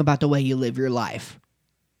everything about the way you live your life.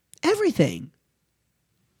 Everything.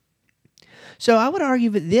 So I would argue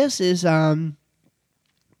that this is an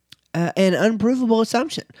unprovable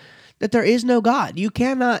assumption, that there is no God. You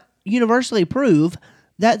cannot universally prove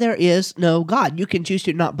that there is no God. You can choose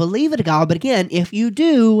to not believe in a God, but again, if you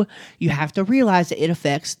do, you have to realize that it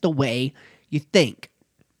affects the way you think.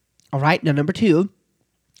 All right, now number 2,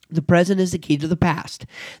 the present is the key to the past.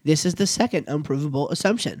 This is the second unprovable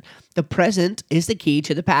assumption. The present is the key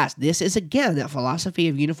to the past. This is, again, that philosophy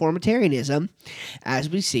of uniformitarianism, as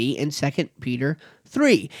we see in 2 Peter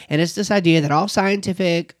 3. And it's this idea that all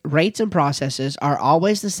scientific rates and processes are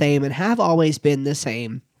always the same and have always been the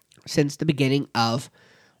same since the beginning of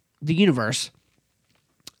the universe,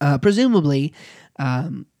 presumably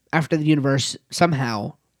after the universe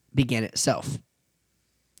somehow began itself.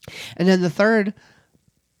 And then the third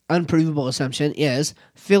unprovable assumption is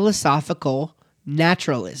philosophical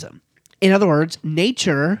naturalism. In other words,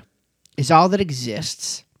 nature is all that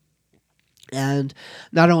exists. And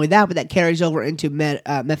not only that, but that carries over into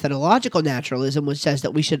methodological naturalism, which says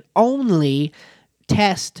that we should only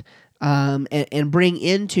test and bring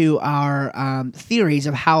into our theories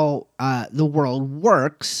of how the world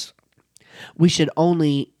works. We should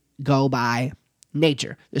only go by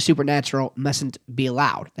nature. The supernatural mustn't be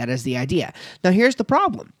allowed. That is the idea. Now, here's the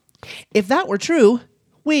problem. If that were true,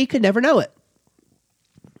 we could never know it.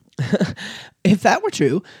 If that were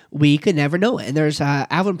true, we could never know it. And there's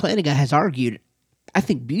Alvin Plantinga has argued, I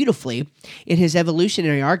think beautifully, in his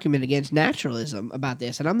evolutionary argument against naturalism about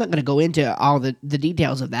this. And I'm not going to go into all the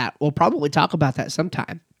details of that. We'll probably talk about that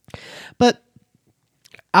sometime. But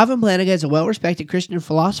Alvin Plantinga is a well-respected Christian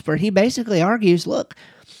philosopher, and he basically argues, look,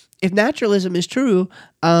 if naturalism is true,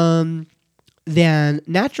 then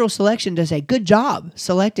natural selection does a good job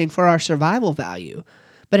selecting for our survival value,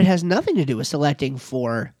 but it has nothing to do with selecting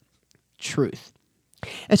for truth.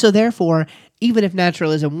 And so therefore, even if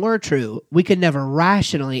naturalism were true, we could never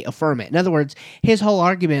rationally affirm it. In other words, his whole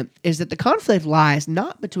argument is that the conflict lies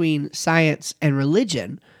not between science and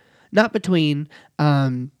religion, not between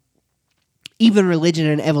even religion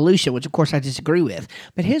and evolution, which of course I disagree with.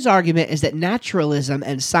 But his argument is that naturalism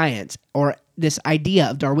and science, or this idea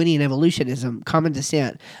of Darwinian evolutionism, common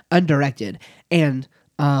descent, undirected, and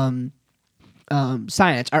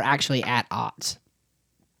science are actually at odds.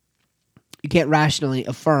 You can't rationally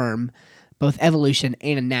affirm both evolution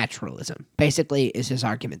and naturalism, basically, is his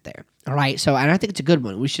argument there. All right, so, and I think it's a good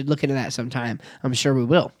one. We should look into that sometime. I'm sure we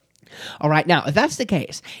will. All right, now, if that's the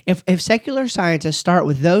case, if secular scientists start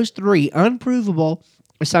with those 3 unprovable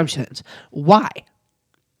assumptions, why?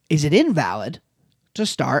 is it invalid to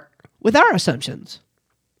start with our assumptions?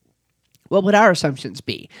 What would our assumptions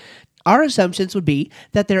be? Our assumptions would be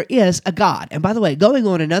that there is a God. And by the way, going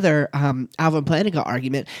on another Alvin Plantinga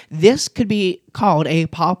argument, this could be called a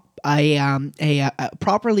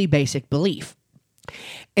properly basic belief.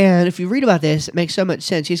 And if you read about this, it makes so much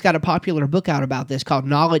sense. He's got a popular book out about this called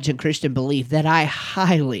Knowledge and Christian Belief that I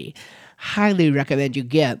highly, highly recommend you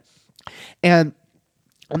get. And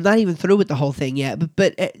I'm not even through with the whole thing yet,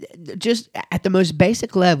 but just at the most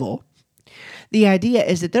basic level, the idea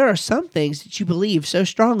is that there are some things that you believe so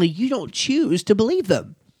strongly you don't choose to believe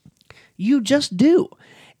them. You just do.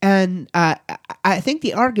 And I think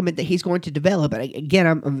the argument that he's going to develop, and again,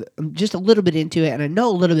 I'm just a little bit into it, and I know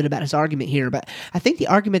a little bit about his argument here, but I think the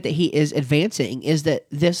argument that he is advancing is that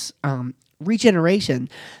this regeneration,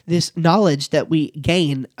 this knowledge that we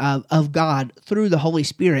gain of God through the Holy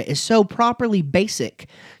Spirit is so properly basic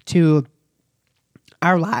to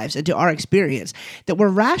our lives and to our experience that we're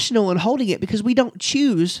rational in holding it because we don't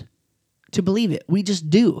choose to believe it. We just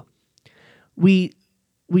do. We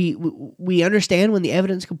understand when the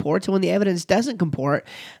evidence comports, and when the evidence doesn't comport,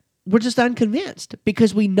 we're just unconvinced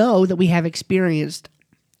because we know that we have experienced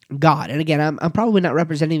God. And again, I'm probably not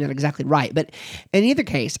representing that exactly right, but in either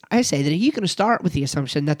case, I say that if you can start with the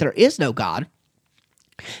assumption that there is no God,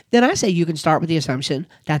 then I say you can start with the assumption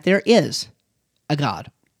that there is a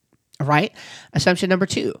God. All right? Assumption number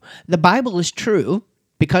 2, the Bible is true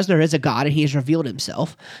because there is a God and he has revealed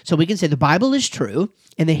himself. So we can say the Bible is true,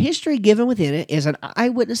 and the history given within it is an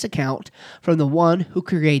eyewitness account from the one who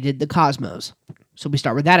created the cosmos. So we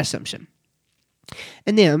start with that assumption.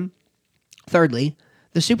 And then, thirdly,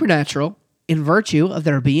 the supernatural, in virtue of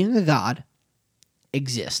there being a God,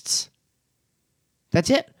 exists. That's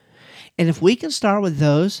it. And if we can start with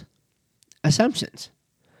those assumptions,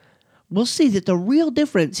 we'll see that the real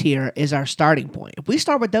difference here is our starting point. If we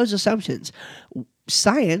start with those assumptions,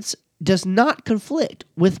 science does not conflict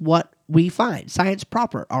with what we find. Science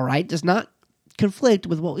proper, all right, does not conflict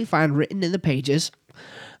with what we find written in the pages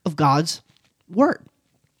of God's Word.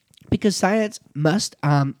 Because science must,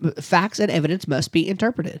 facts and evidence must be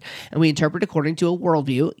interpreted. And we interpret according to a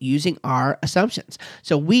worldview using our assumptions.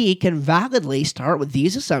 So we can validly start with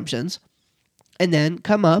these assumptions and then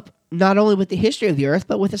come up not only with the history of the earth,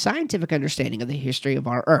 but with a scientific understanding of the history of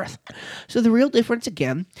our earth. So the real difference,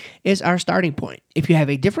 again, is our starting point. If you have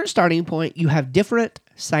a different starting point, you have different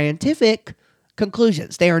scientific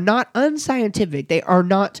conclusions. They are not unscientific. They are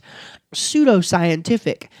not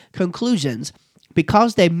pseudoscientific conclusions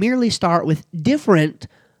because they merely start with different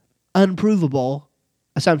unprovable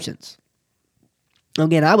assumptions.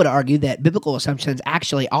 Again, I would argue that biblical assumptions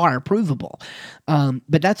actually are provable,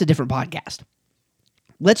 but that's a different podcast.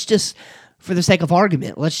 Let's just, for the sake of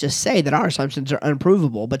argument, let's just say that our assumptions are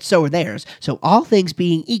unprovable, but so are theirs. So all things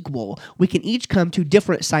being equal, we can each come to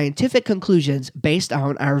different scientific conclusions based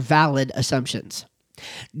on our valid assumptions.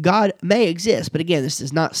 God may exist, but again, this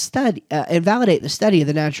does not invalidate the study of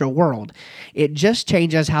the natural world. It just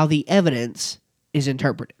changes how the evidence is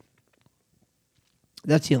interpreted.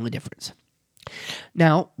 That's the only difference.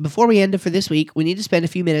 Now, before we end it for this week, we need to spend a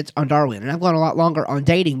few minutes on Darwin. And I've gone a lot longer on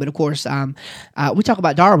dating, but of course, we talk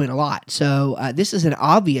about Darwin a lot. So this is an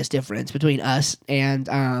obvious difference between us and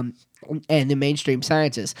the mainstream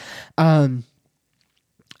sciences.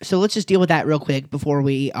 So let's just deal with that real quick before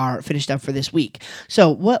we are finished up for this week. So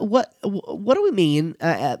what do we mean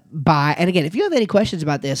by, and again, if you have any questions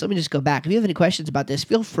about this, let me just go back. If you have any questions about this,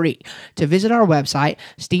 feel free to visit our website,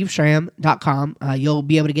 stevestram.com. You'll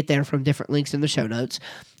be able to get there from different links in the show notes.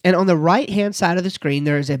 And on the right-hand side of the screen,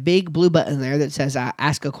 there is a big blue button there that says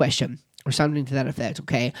Ask a Question, or something to that effect,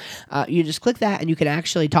 okay? You just click that, and you can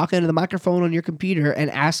actually talk into the microphone on your computer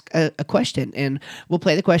and ask a question, and we'll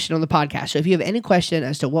play the question on the podcast. So if you have any question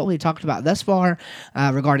as to what we've talked about thus far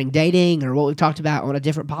regarding dating or what we've talked about on a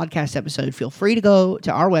different podcast episode, feel free to go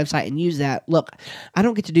to our website and use that. Look, I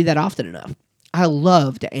don't get to do that often enough. I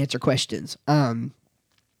love to answer questions.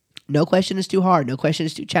 No question is too hard. No question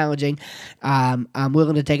is too challenging. I'm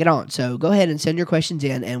willing to take it on. So go ahead and send your questions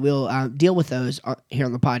in, and we'll deal with those here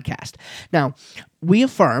on the podcast. Now, we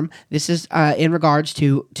affirm, this is in regards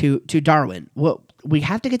to Darwin. Well, we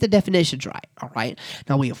have to get the definitions right, all right?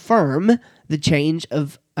 Now, we affirm the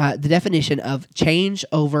definition of change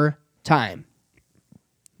over time.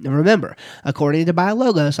 Now remember, according to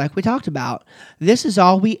Biologos, like we talked about, this is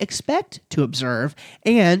all we expect to observe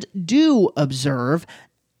and do observe.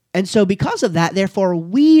 And so because of that, therefore,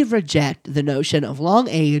 we reject the notion of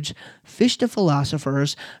long-age, Fichte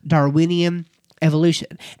philosophers, Darwinian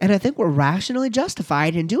evolution. And I think we're rationally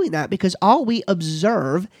justified in doing that because all we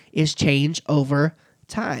observe is change over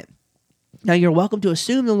time. Now, you're welcome to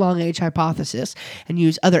assume the long age hypothesis and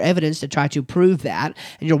use other evidence to try to prove that,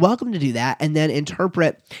 and you're welcome to do that, and then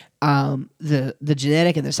interpret the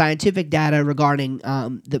genetic and the scientific data regarding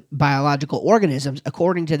the biological organisms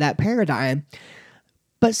according to that paradigm.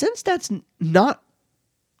 But since that's not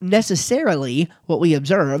necessarily what we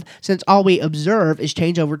observe, since all we observe is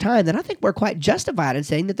change over time, then I think we're quite justified in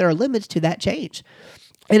saying that there are limits to that change.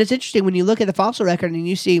 And it's interesting when you look at the fossil record and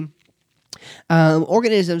you see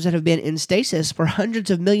organisms that have been in stasis for hundreds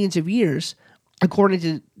of millions of years, according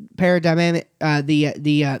to the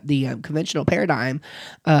conventional paradigm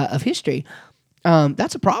of history.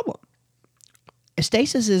 That's a problem.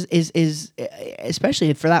 Stasis is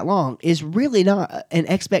especially for that long is really not an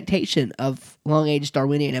expectation of long age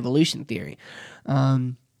Darwinian evolution theory.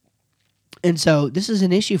 And so this is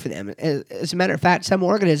an issue for them. As a matter of fact, some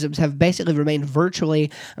organisms have basically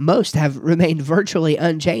most have remained virtually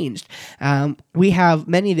unchanged. We have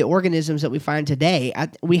many of the organisms that we find today,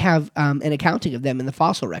 we have an accounting of them in the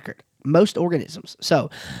fossil record, most organisms. So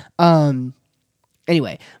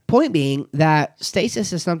anyway, point being that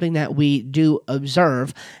stasis is something that we do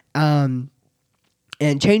observe,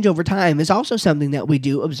 and change over time is also something that we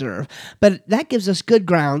do observe, but that gives us good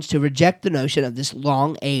grounds to reject the notion of this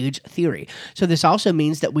long age theory. So this also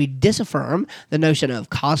means that we disaffirm the notion of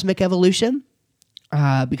cosmic evolution,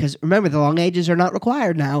 because remember, the long ages are not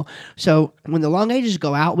required now. So when the long ages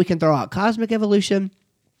go out, we can throw out cosmic evolution,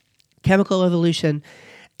 chemical evolution,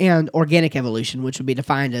 and organic evolution, which would be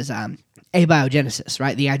defined as abiogenesis,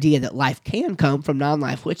 right? The idea that life can come from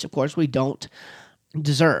non-life, which of course we don't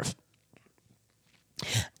deserve.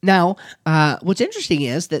 Now, what's interesting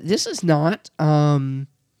is that this is not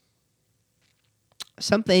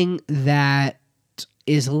something that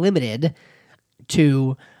is limited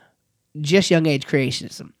to just young age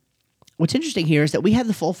creationism. What's interesting here is that we have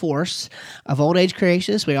the full force of old age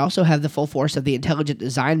creationists. We also have the full force of the intelligent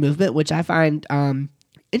design movement, which I find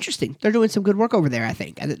interesting. They're doing some good work over there, I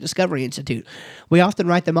think, at the Discovery Institute. We often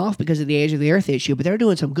write them off because of the age of the earth issue, but they're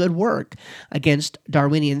doing some good work against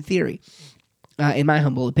Darwinian theory. In my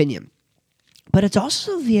humble opinion. But it's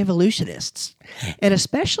also the evolutionists, and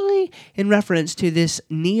especially in reference to this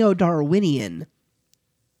neo-Darwinian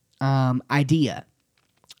idea.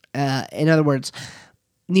 In other words,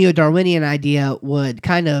 neo-Darwinian idea would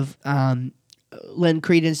kind of lend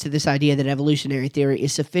credence to this idea that evolutionary theory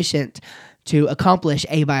is sufficient to accomplish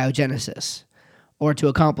abiogenesis, or to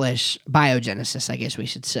accomplish biogenesis, I guess we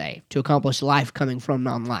should say, to accomplish life coming from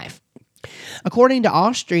non-life. According to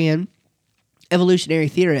Austrian evolutionary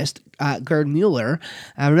theorist Gerd Mueller,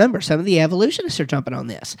 remember, some of the evolutionists are jumping on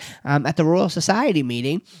this. At the Royal Society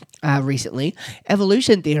meeting recently,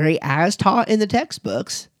 evolution theory, as taught in the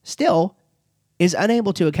textbooks, still is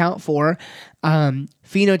unable to account for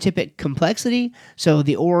phenotypic complexity, so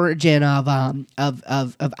the origin of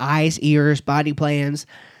eyes, ears, body plans,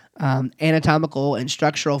 anatomical and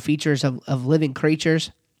structural features of living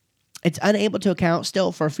creatures. It's unable to account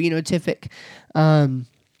still for phenotypic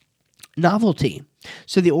novelty.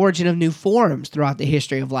 So the origin of new forms throughout the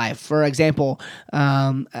history of life. For example,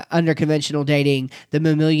 under conventional dating, the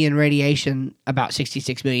mammalian radiation about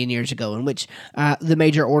 66 million years ago, in which the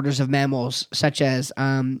major orders of mammals, such as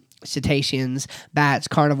cetaceans, bats,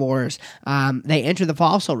 carnivores, they enter the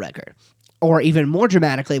fossil record. Or even more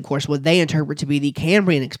dramatically, of course, what they interpret to be the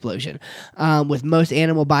Cambrian explosion, with most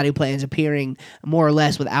animal body plans appearing more or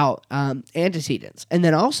less without antecedents. And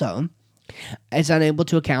then also, it's unable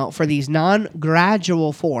to account for these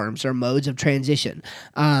non-gradual forms or modes of transition.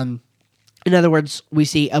 In other words, we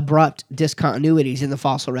see abrupt discontinuities in the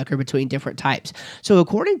fossil record between different types. So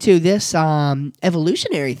according to this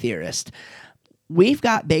evolutionary theorist, we've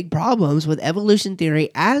got big problems with evolution theory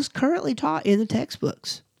as currently taught in the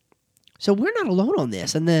textbooks. So we're not alone on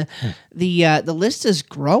this, and the list is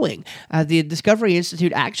growing. The Discovery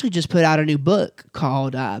Institute actually just put out a new book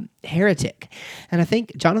called Heretic, and I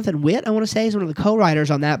think Jonathan Witt, I want to say, is one of the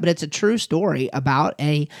co-writers on that. But it's a true story about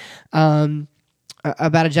a gentleman.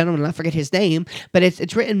 I forget his name, but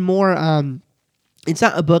it's written more. It's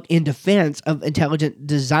not a book in defense of intelligent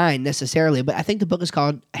design necessarily, but I think the book is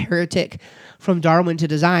called Heretic: From Darwin to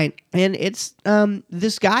Design, and it's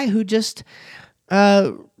this guy who just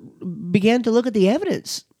began to look at the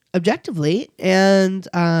evidence objectively and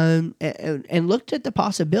looked at the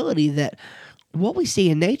possibility that what we see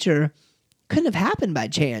in nature couldn't have happened by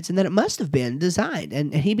chance, and that it must have been designed.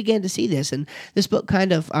 And he began to see this, and this book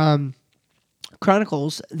kind of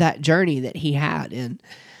chronicles that journey that he had in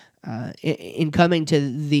coming to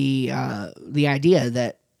the idea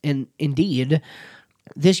that indeed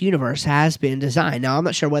this universe has been designed. Now, I'm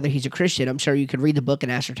not sure whether he's a Christian. I'm sure you could read the book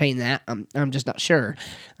and ascertain that. I'm just not sure.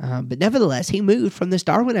 But nevertheless, he moved from this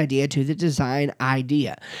Darwin idea to the design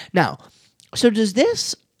idea. Now, so does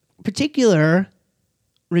this particular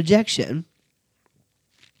rejection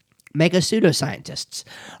make us pseudoscientists?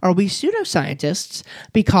 Are we pseudoscientists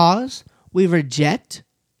because we reject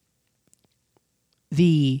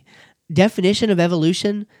the definition of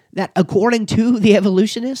evolution that, according to the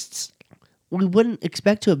evolutionists, we wouldn't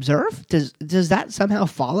expect to observe? Does that somehow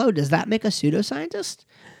follow? Does that make a pseudoscientist?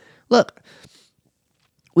 Look,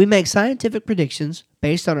 we make scientific predictions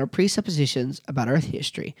based on our presuppositions about Earth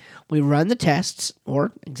history. We run the tests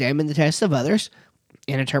or examine the tests of others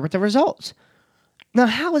and interpret the results. Now,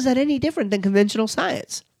 how is that any different than conventional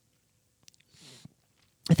science?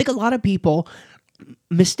 I think a lot of people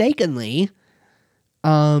mistakenly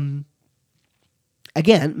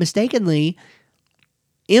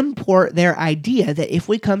import their idea that if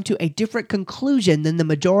we come to a different conclusion than the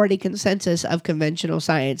majority consensus of conventional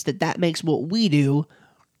science, that makes what we do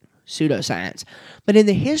pseudoscience. But in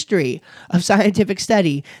the history of scientific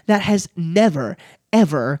study, that has never,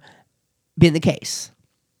 ever been the case.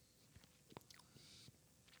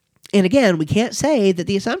 And again, we can't say that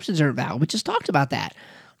the assumptions are invalid. We just talked about that.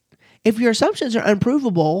 If your assumptions are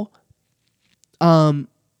unprovable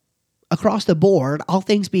across the board, all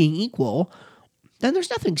things being equal, then there's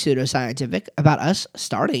nothing pseudoscientific about us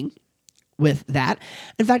starting with that.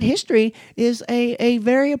 In fact, history is a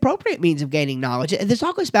very appropriate means of gaining knowledge. And this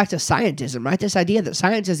all goes back to scientism, right? This idea that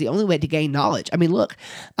science is the only way to gain knowledge. I mean, look,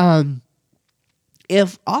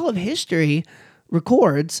 if all of history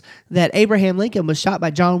records that Abraham Lincoln was shot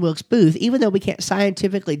by John Wilkes Booth, even though we can't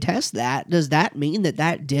scientifically test that, does that mean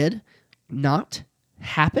that did not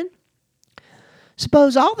happen?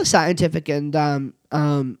 Suppose all the scientific and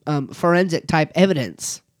forensic type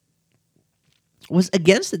evidence was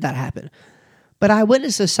against that happened, but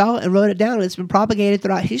eyewitnesses saw it and wrote it down, and it's been propagated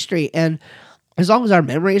throughout history. And as long as our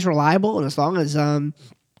memory is reliable, and as long as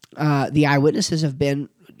the eyewitnesses have been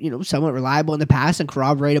somewhat reliable in the past and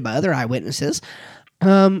corroborated by other eyewitnesses,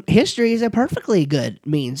 history is a perfectly good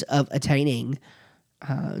means of attaining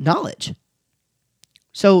knowledge.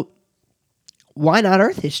 So why not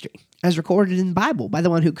Earth history, as recorded in the Bible by the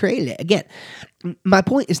one who created it? Again, my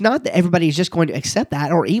point is not that everybody is just going to accept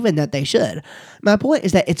that, or even that they should. My point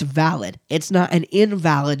is that it's valid. It's not an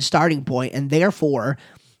invalid starting point, and therefore,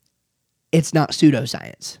 it's not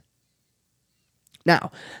pseudoscience.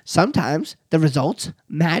 Now, sometimes the results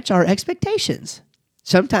match our expectations.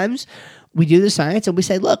 Sometimes we do the science and we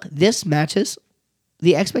say, look, this matches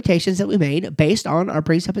the expectations that we made based on our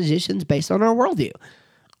presuppositions, based on our worldview.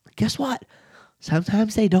 Guess what?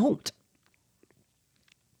 Sometimes they don't.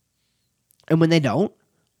 And when they don't,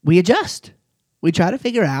 we adjust. We try to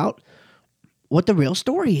figure out what the real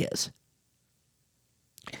story is.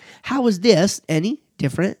 How is this any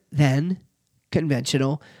different than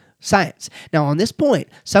conventional science? Now, on this point,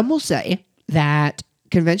 some will say that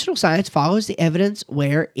conventional science follows the evidence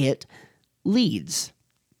where it leads.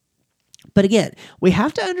 But again, we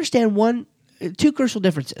have to understand two crucial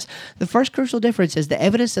differences. The first crucial difference is the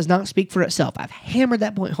evidence does not speak for itself. I've hammered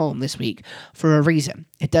that point home this week for a reason.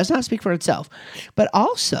 It does not speak for itself. But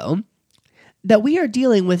also that we are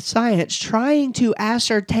dealing with science trying to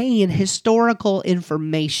ascertain historical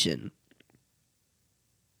information.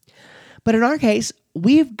 But in our case,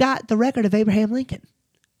 we've got the record of Abraham Lincoln.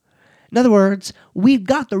 In other words, we've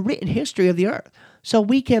got the written history of the earth. So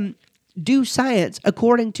we can do science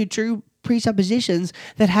according to true presuppositions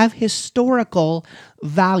that have historical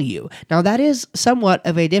value. Now, that is somewhat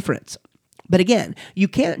of a difference. But again, you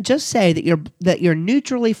can't just say that you're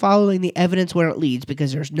neutrally following the evidence where it leads,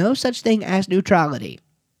 because there's no such thing as neutrality.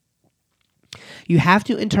 You have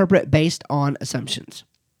to interpret based on assumptions.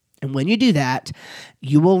 And when you do that,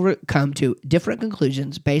 you will come to different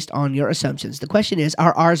conclusions based on your assumptions. The question is,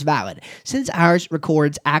 are ours valid? Since ours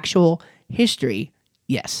records actual history,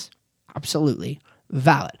 yes, absolutely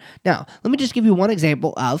valid. Now, let me just give you one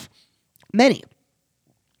example of many.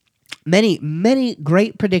 Many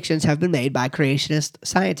great predictions have been made by creationist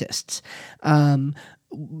scientists.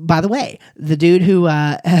 By the way, the dude who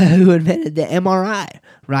invented the MRI,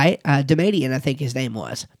 right? Damadian, I think his name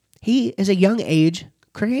was. He is a young age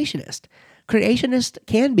creationist. Creationists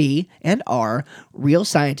can be and are real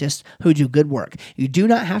scientists who do good work. You do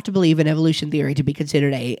not have to believe in evolution theory to be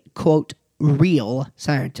considered a, quote, real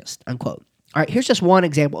scientist, unquote. All right, here's just one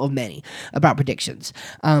example of many about predictions.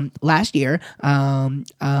 Last year,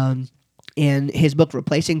 in his book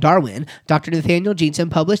Replacing Darwin, Dr. Nathaniel Jeanson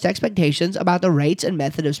published expectations about the rates and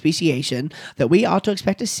method of speciation that we ought to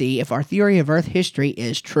expect to see if our theory of Earth history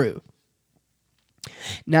is true.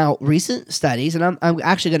 Now, recent studies, and I'm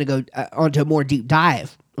actually going to go onto a more deep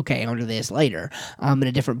dive, okay, onto this later in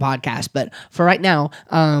a different podcast. But for right now,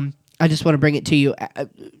 I just want to bring it to you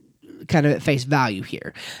kind of at face value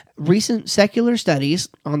here. Recent secular studies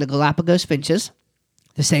on the Galapagos finches,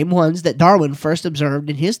 the same ones that Darwin first observed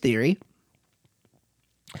in his theory,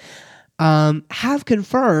 have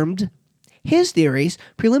confirmed his theories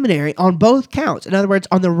preliminary on both counts. In other words,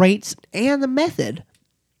 on the rates and the method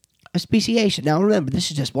of speciation. Now, remember, this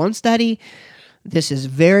is just one study. This is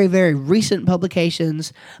very, very recent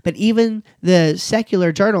publications, but even the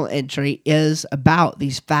secular journal entry is about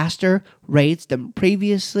these faster rates than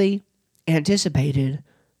previously anticipated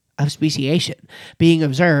of speciation being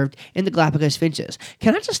observed in the Galapagos finches.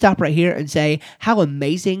 Can I just stop right here and say, how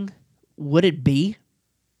amazing would it be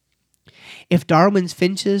if Darwin's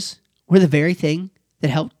finches were the very thing that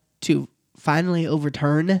helped to finally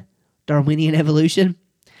overturn Darwinian evolution?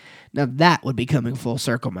 Now that would be coming full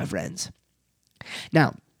circle, my friends.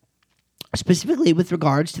 Now, specifically with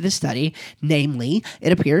regards to this study, namely,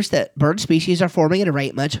 it appears that bird species are forming at a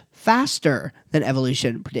rate much faster than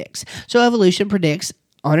evolution predicts. So evolution predicts,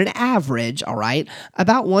 on an average, all right,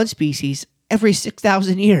 about one species every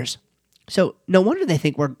 6,000 years. So no wonder they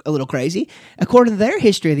think we're a little crazy. According to their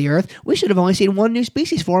history of the Earth, we should have only seen one new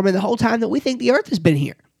species form in the whole time that we think the Earth has been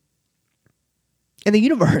here. In the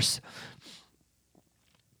universe.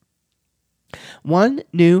 One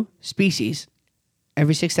new species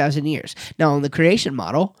every 6,000 years. Now, in the creation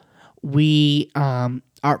model, we are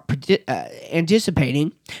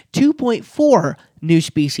anticipating 2.4 new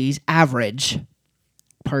species average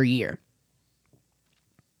per year.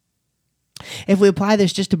 If we apply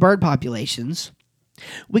this just to bird populations,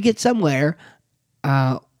 we get somewhere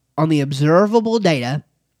on the observable data,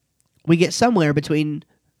 we get somewhere between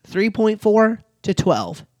 3.4 to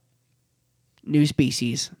 12 new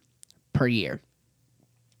species per year.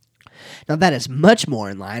 Now, that is much more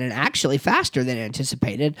in line and actually faster than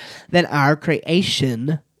anticipated than our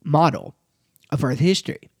creation model of Earth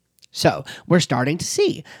history. So, we're starting to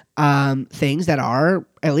see things that are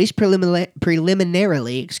at least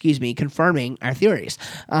preliminarily, confirming our theories.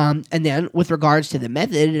 And then, with regards to the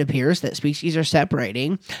method, it appears that species are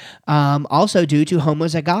separating also due to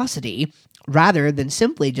homozygosity rather than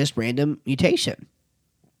simply just random mutation.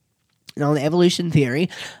 Now, in the evolution theory,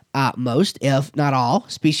 most, if not all,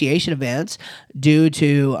 speciation events due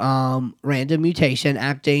to random mutation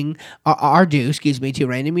are due to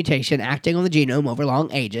random mutation acting on the genome over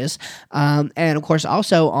long ages, and of course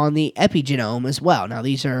also on the epigenome as well. Now,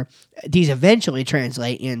 these eventually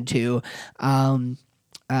translate into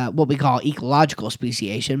what we call ecological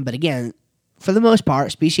speciation, but again, for the most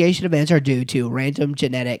part, speciation events are due to random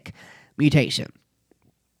genetic mutation.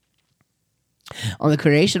 On the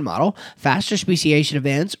creation model, faster speciation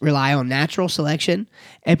events rely on natural selection,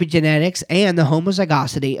 epigenetics, and the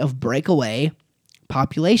homozygosity of breakaway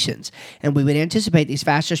populations. And we would anticipate these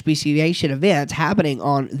faster speciation events happening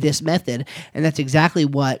on this method, and that's exactly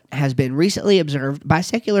what has been recently observed by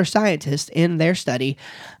secular scientists in their study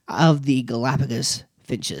of the Galapagos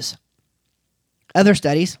finches. Other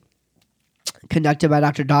studies conducted by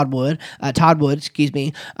Dr. Todd Wood,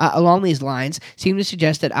 along these lines, seem to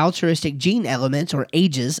suggest that altruistic gene elements, or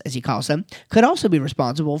ages, as he calls them, could also be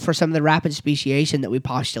responsible for some of the rapid speciation that we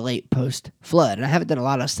postulate post-flood. And I haven't done a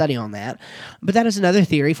lot of study on that, but that is another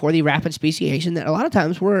theory for the rapid speciation that a lot of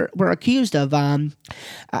times we're accused of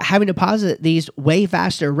having to posit these way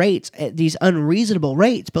faster rates at these unreasonable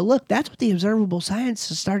rates. But look, that's what the observable science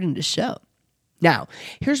is starting to show. Now,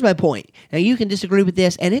 here's my point. Now, you can disagree with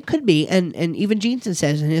this, and it could be, and even Jensen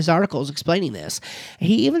says in his articles explaining this,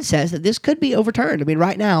 he even says that this could be overturned. I mean,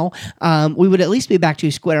 right now, we would at least be back to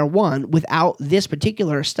square one without this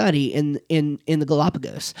particular study in the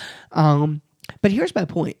Galapagos. But here's my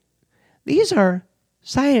point. These are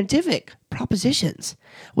scientific propositions.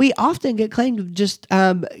 We often get claimed of just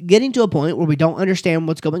getting to a point where we don't understand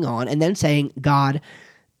what's going on and then saying God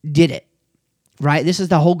did it, right? This is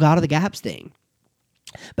the whole God of the gaps thing.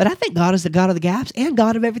 But I think God is the God of the gaps and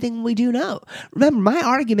God of everything we do know. Remember, my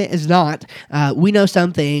argument is not we know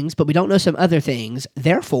some things, but we don't know some other things.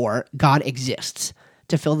 Therefore, God exists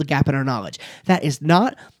to fill the gap in our knowledge. That is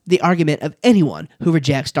not the argument of anyone who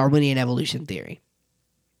rejects Darwinian evolution theory.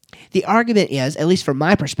 The argument is, at least from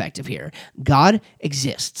my perspective here, God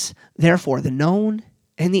exists. Therefore, the known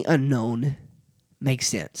and the unknown make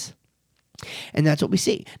sense. And that's what we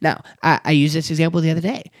see. Now, I used this example the other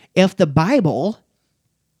day. If the Bible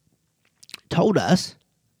told us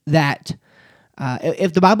that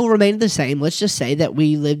if the Bible remained the same, let's just say that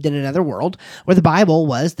we lived in another world where the Bible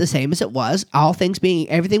was the same as it was,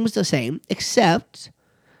 everything was the same, except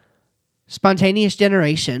spontaneous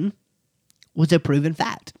generation was a proven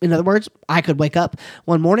fact. In other words, I could wake up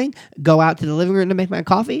one morning, go out to the living room to make my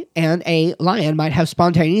coffee, and a lion might have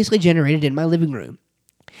spontaneously generated in my living room.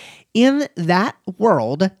 In that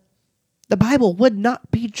world, the Bible would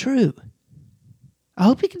not be true. I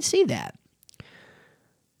hope you can see that.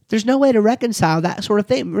 There's no way to reconcile that sort of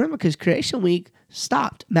thing. Remember, because Creation Week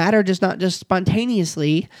stopped. Matter does not just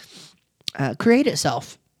spontaneously create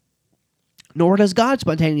itself, nor does God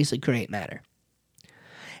spontaneously create matter.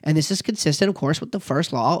 And this is consistent, of course, with the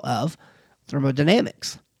first law of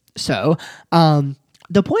thermodynamics. So,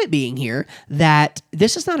 the point being here that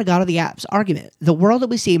this is not a God of the apps argument. The world that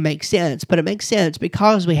we see makes sense, but it makes sense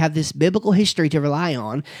because we have this biblical history to rely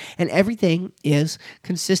on, and everything is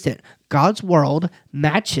consistent. God's world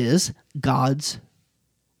matches God's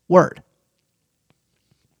word.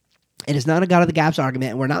 It is not a God of the gaps argument,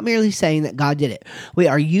 and we're not merely saying that God did it. We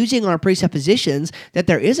are using our presuppositions that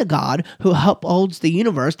there is a God who upholds the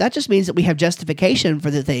universe. That just means that we have justification for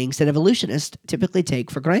the things that evolutionists typically take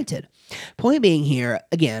for granted. Point being here,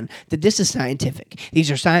 again, that this is scientific. These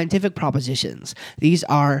are scientific propositions. These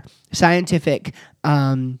are scientific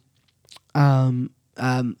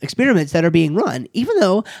experiments that are being run, even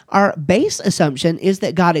though our base assumption is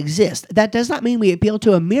that God exists. That does not mean we appeal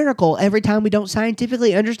to a miracle every time we don't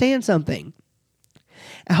scientifically understand something.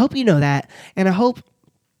 I hope you know that, and I hope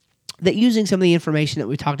that using some of the information that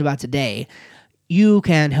we talked about today, you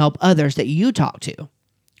can help others that you talk to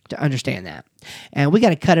understand that. And we got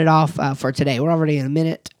to cut it off for today. We're already in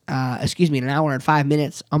an hour and 5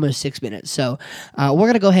 minutes, almost 6 minutes. So we're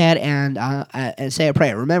going to go ahead and say a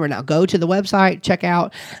prayer. Remember, now go to the website, check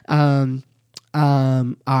out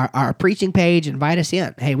our preaching page, invite us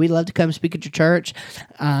in. Hey, we'd love to come speak at your church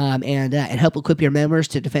and help equip your members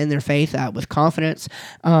to defend their faith with confidence.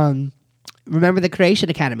 Remember the Creation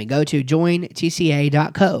Academy. Go to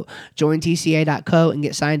jointca.co. Jointca.co and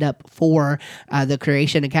get signed up for the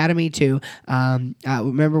Creation Academy.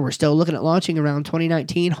 Remember, we're still looking at launching around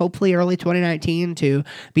 2019, hopefully early 2019, to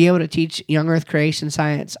be able to teach young Earth creation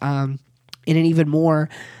science in an even more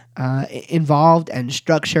involved and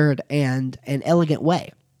structured and elegant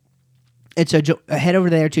way. And so head over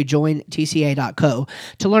there to jointca.co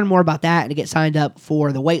to learn more about that and to get signed up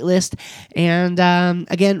for the wait list. And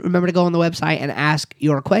again, remember to go on the website and ask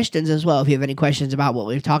your questions as well. If you have any questions about what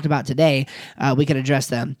we've talked about today, we can address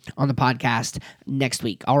them on the podcast next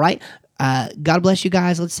week. All right? God bless you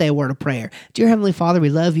guys. Let's say a word of prayer. Dear Heavenly Father, we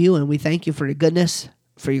love you and we thank you for your goodness,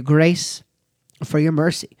 for your grace, for your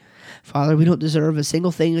mercy. Father, we don't deserve a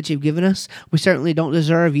single thing that you've given us. We certainly don't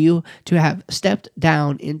deserve you to have stepped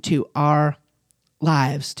down into our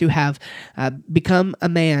lives, to have become a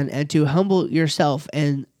man and to humble yourself.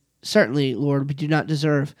 And certainly, Lord, we do not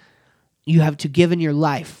deserve you have to given your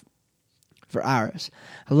life for ours.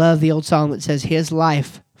 I love the old song that says, his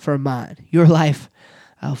life for mine, your life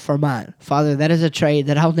for mine. Father, that is a trade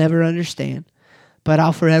that I'll never understand, but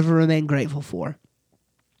I'll forever remain grateful for.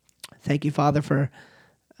 Thank you, Father, for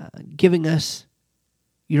giving us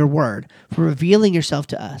your word, for revealing yourself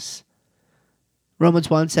to us. Romans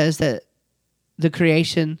 1 says that the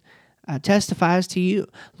creation testifies to you,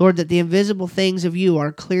 Lord, that the invisible things of you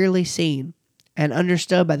are clearly seen and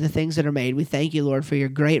understood by the things that are made. We thank you, Lord, for your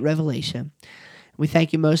great revelation. We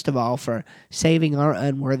thank you most of all for saving our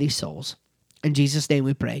unworthy souls. In Jesus' name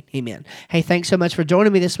we pray. Amen. Hey, thanks so much for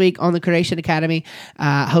joining me this week on the Creation Academy.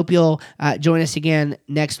 Hope you'll join us again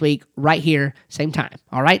next week right here, same time.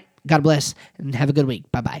 All right? God bless and have a good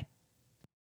week. Bye-bye.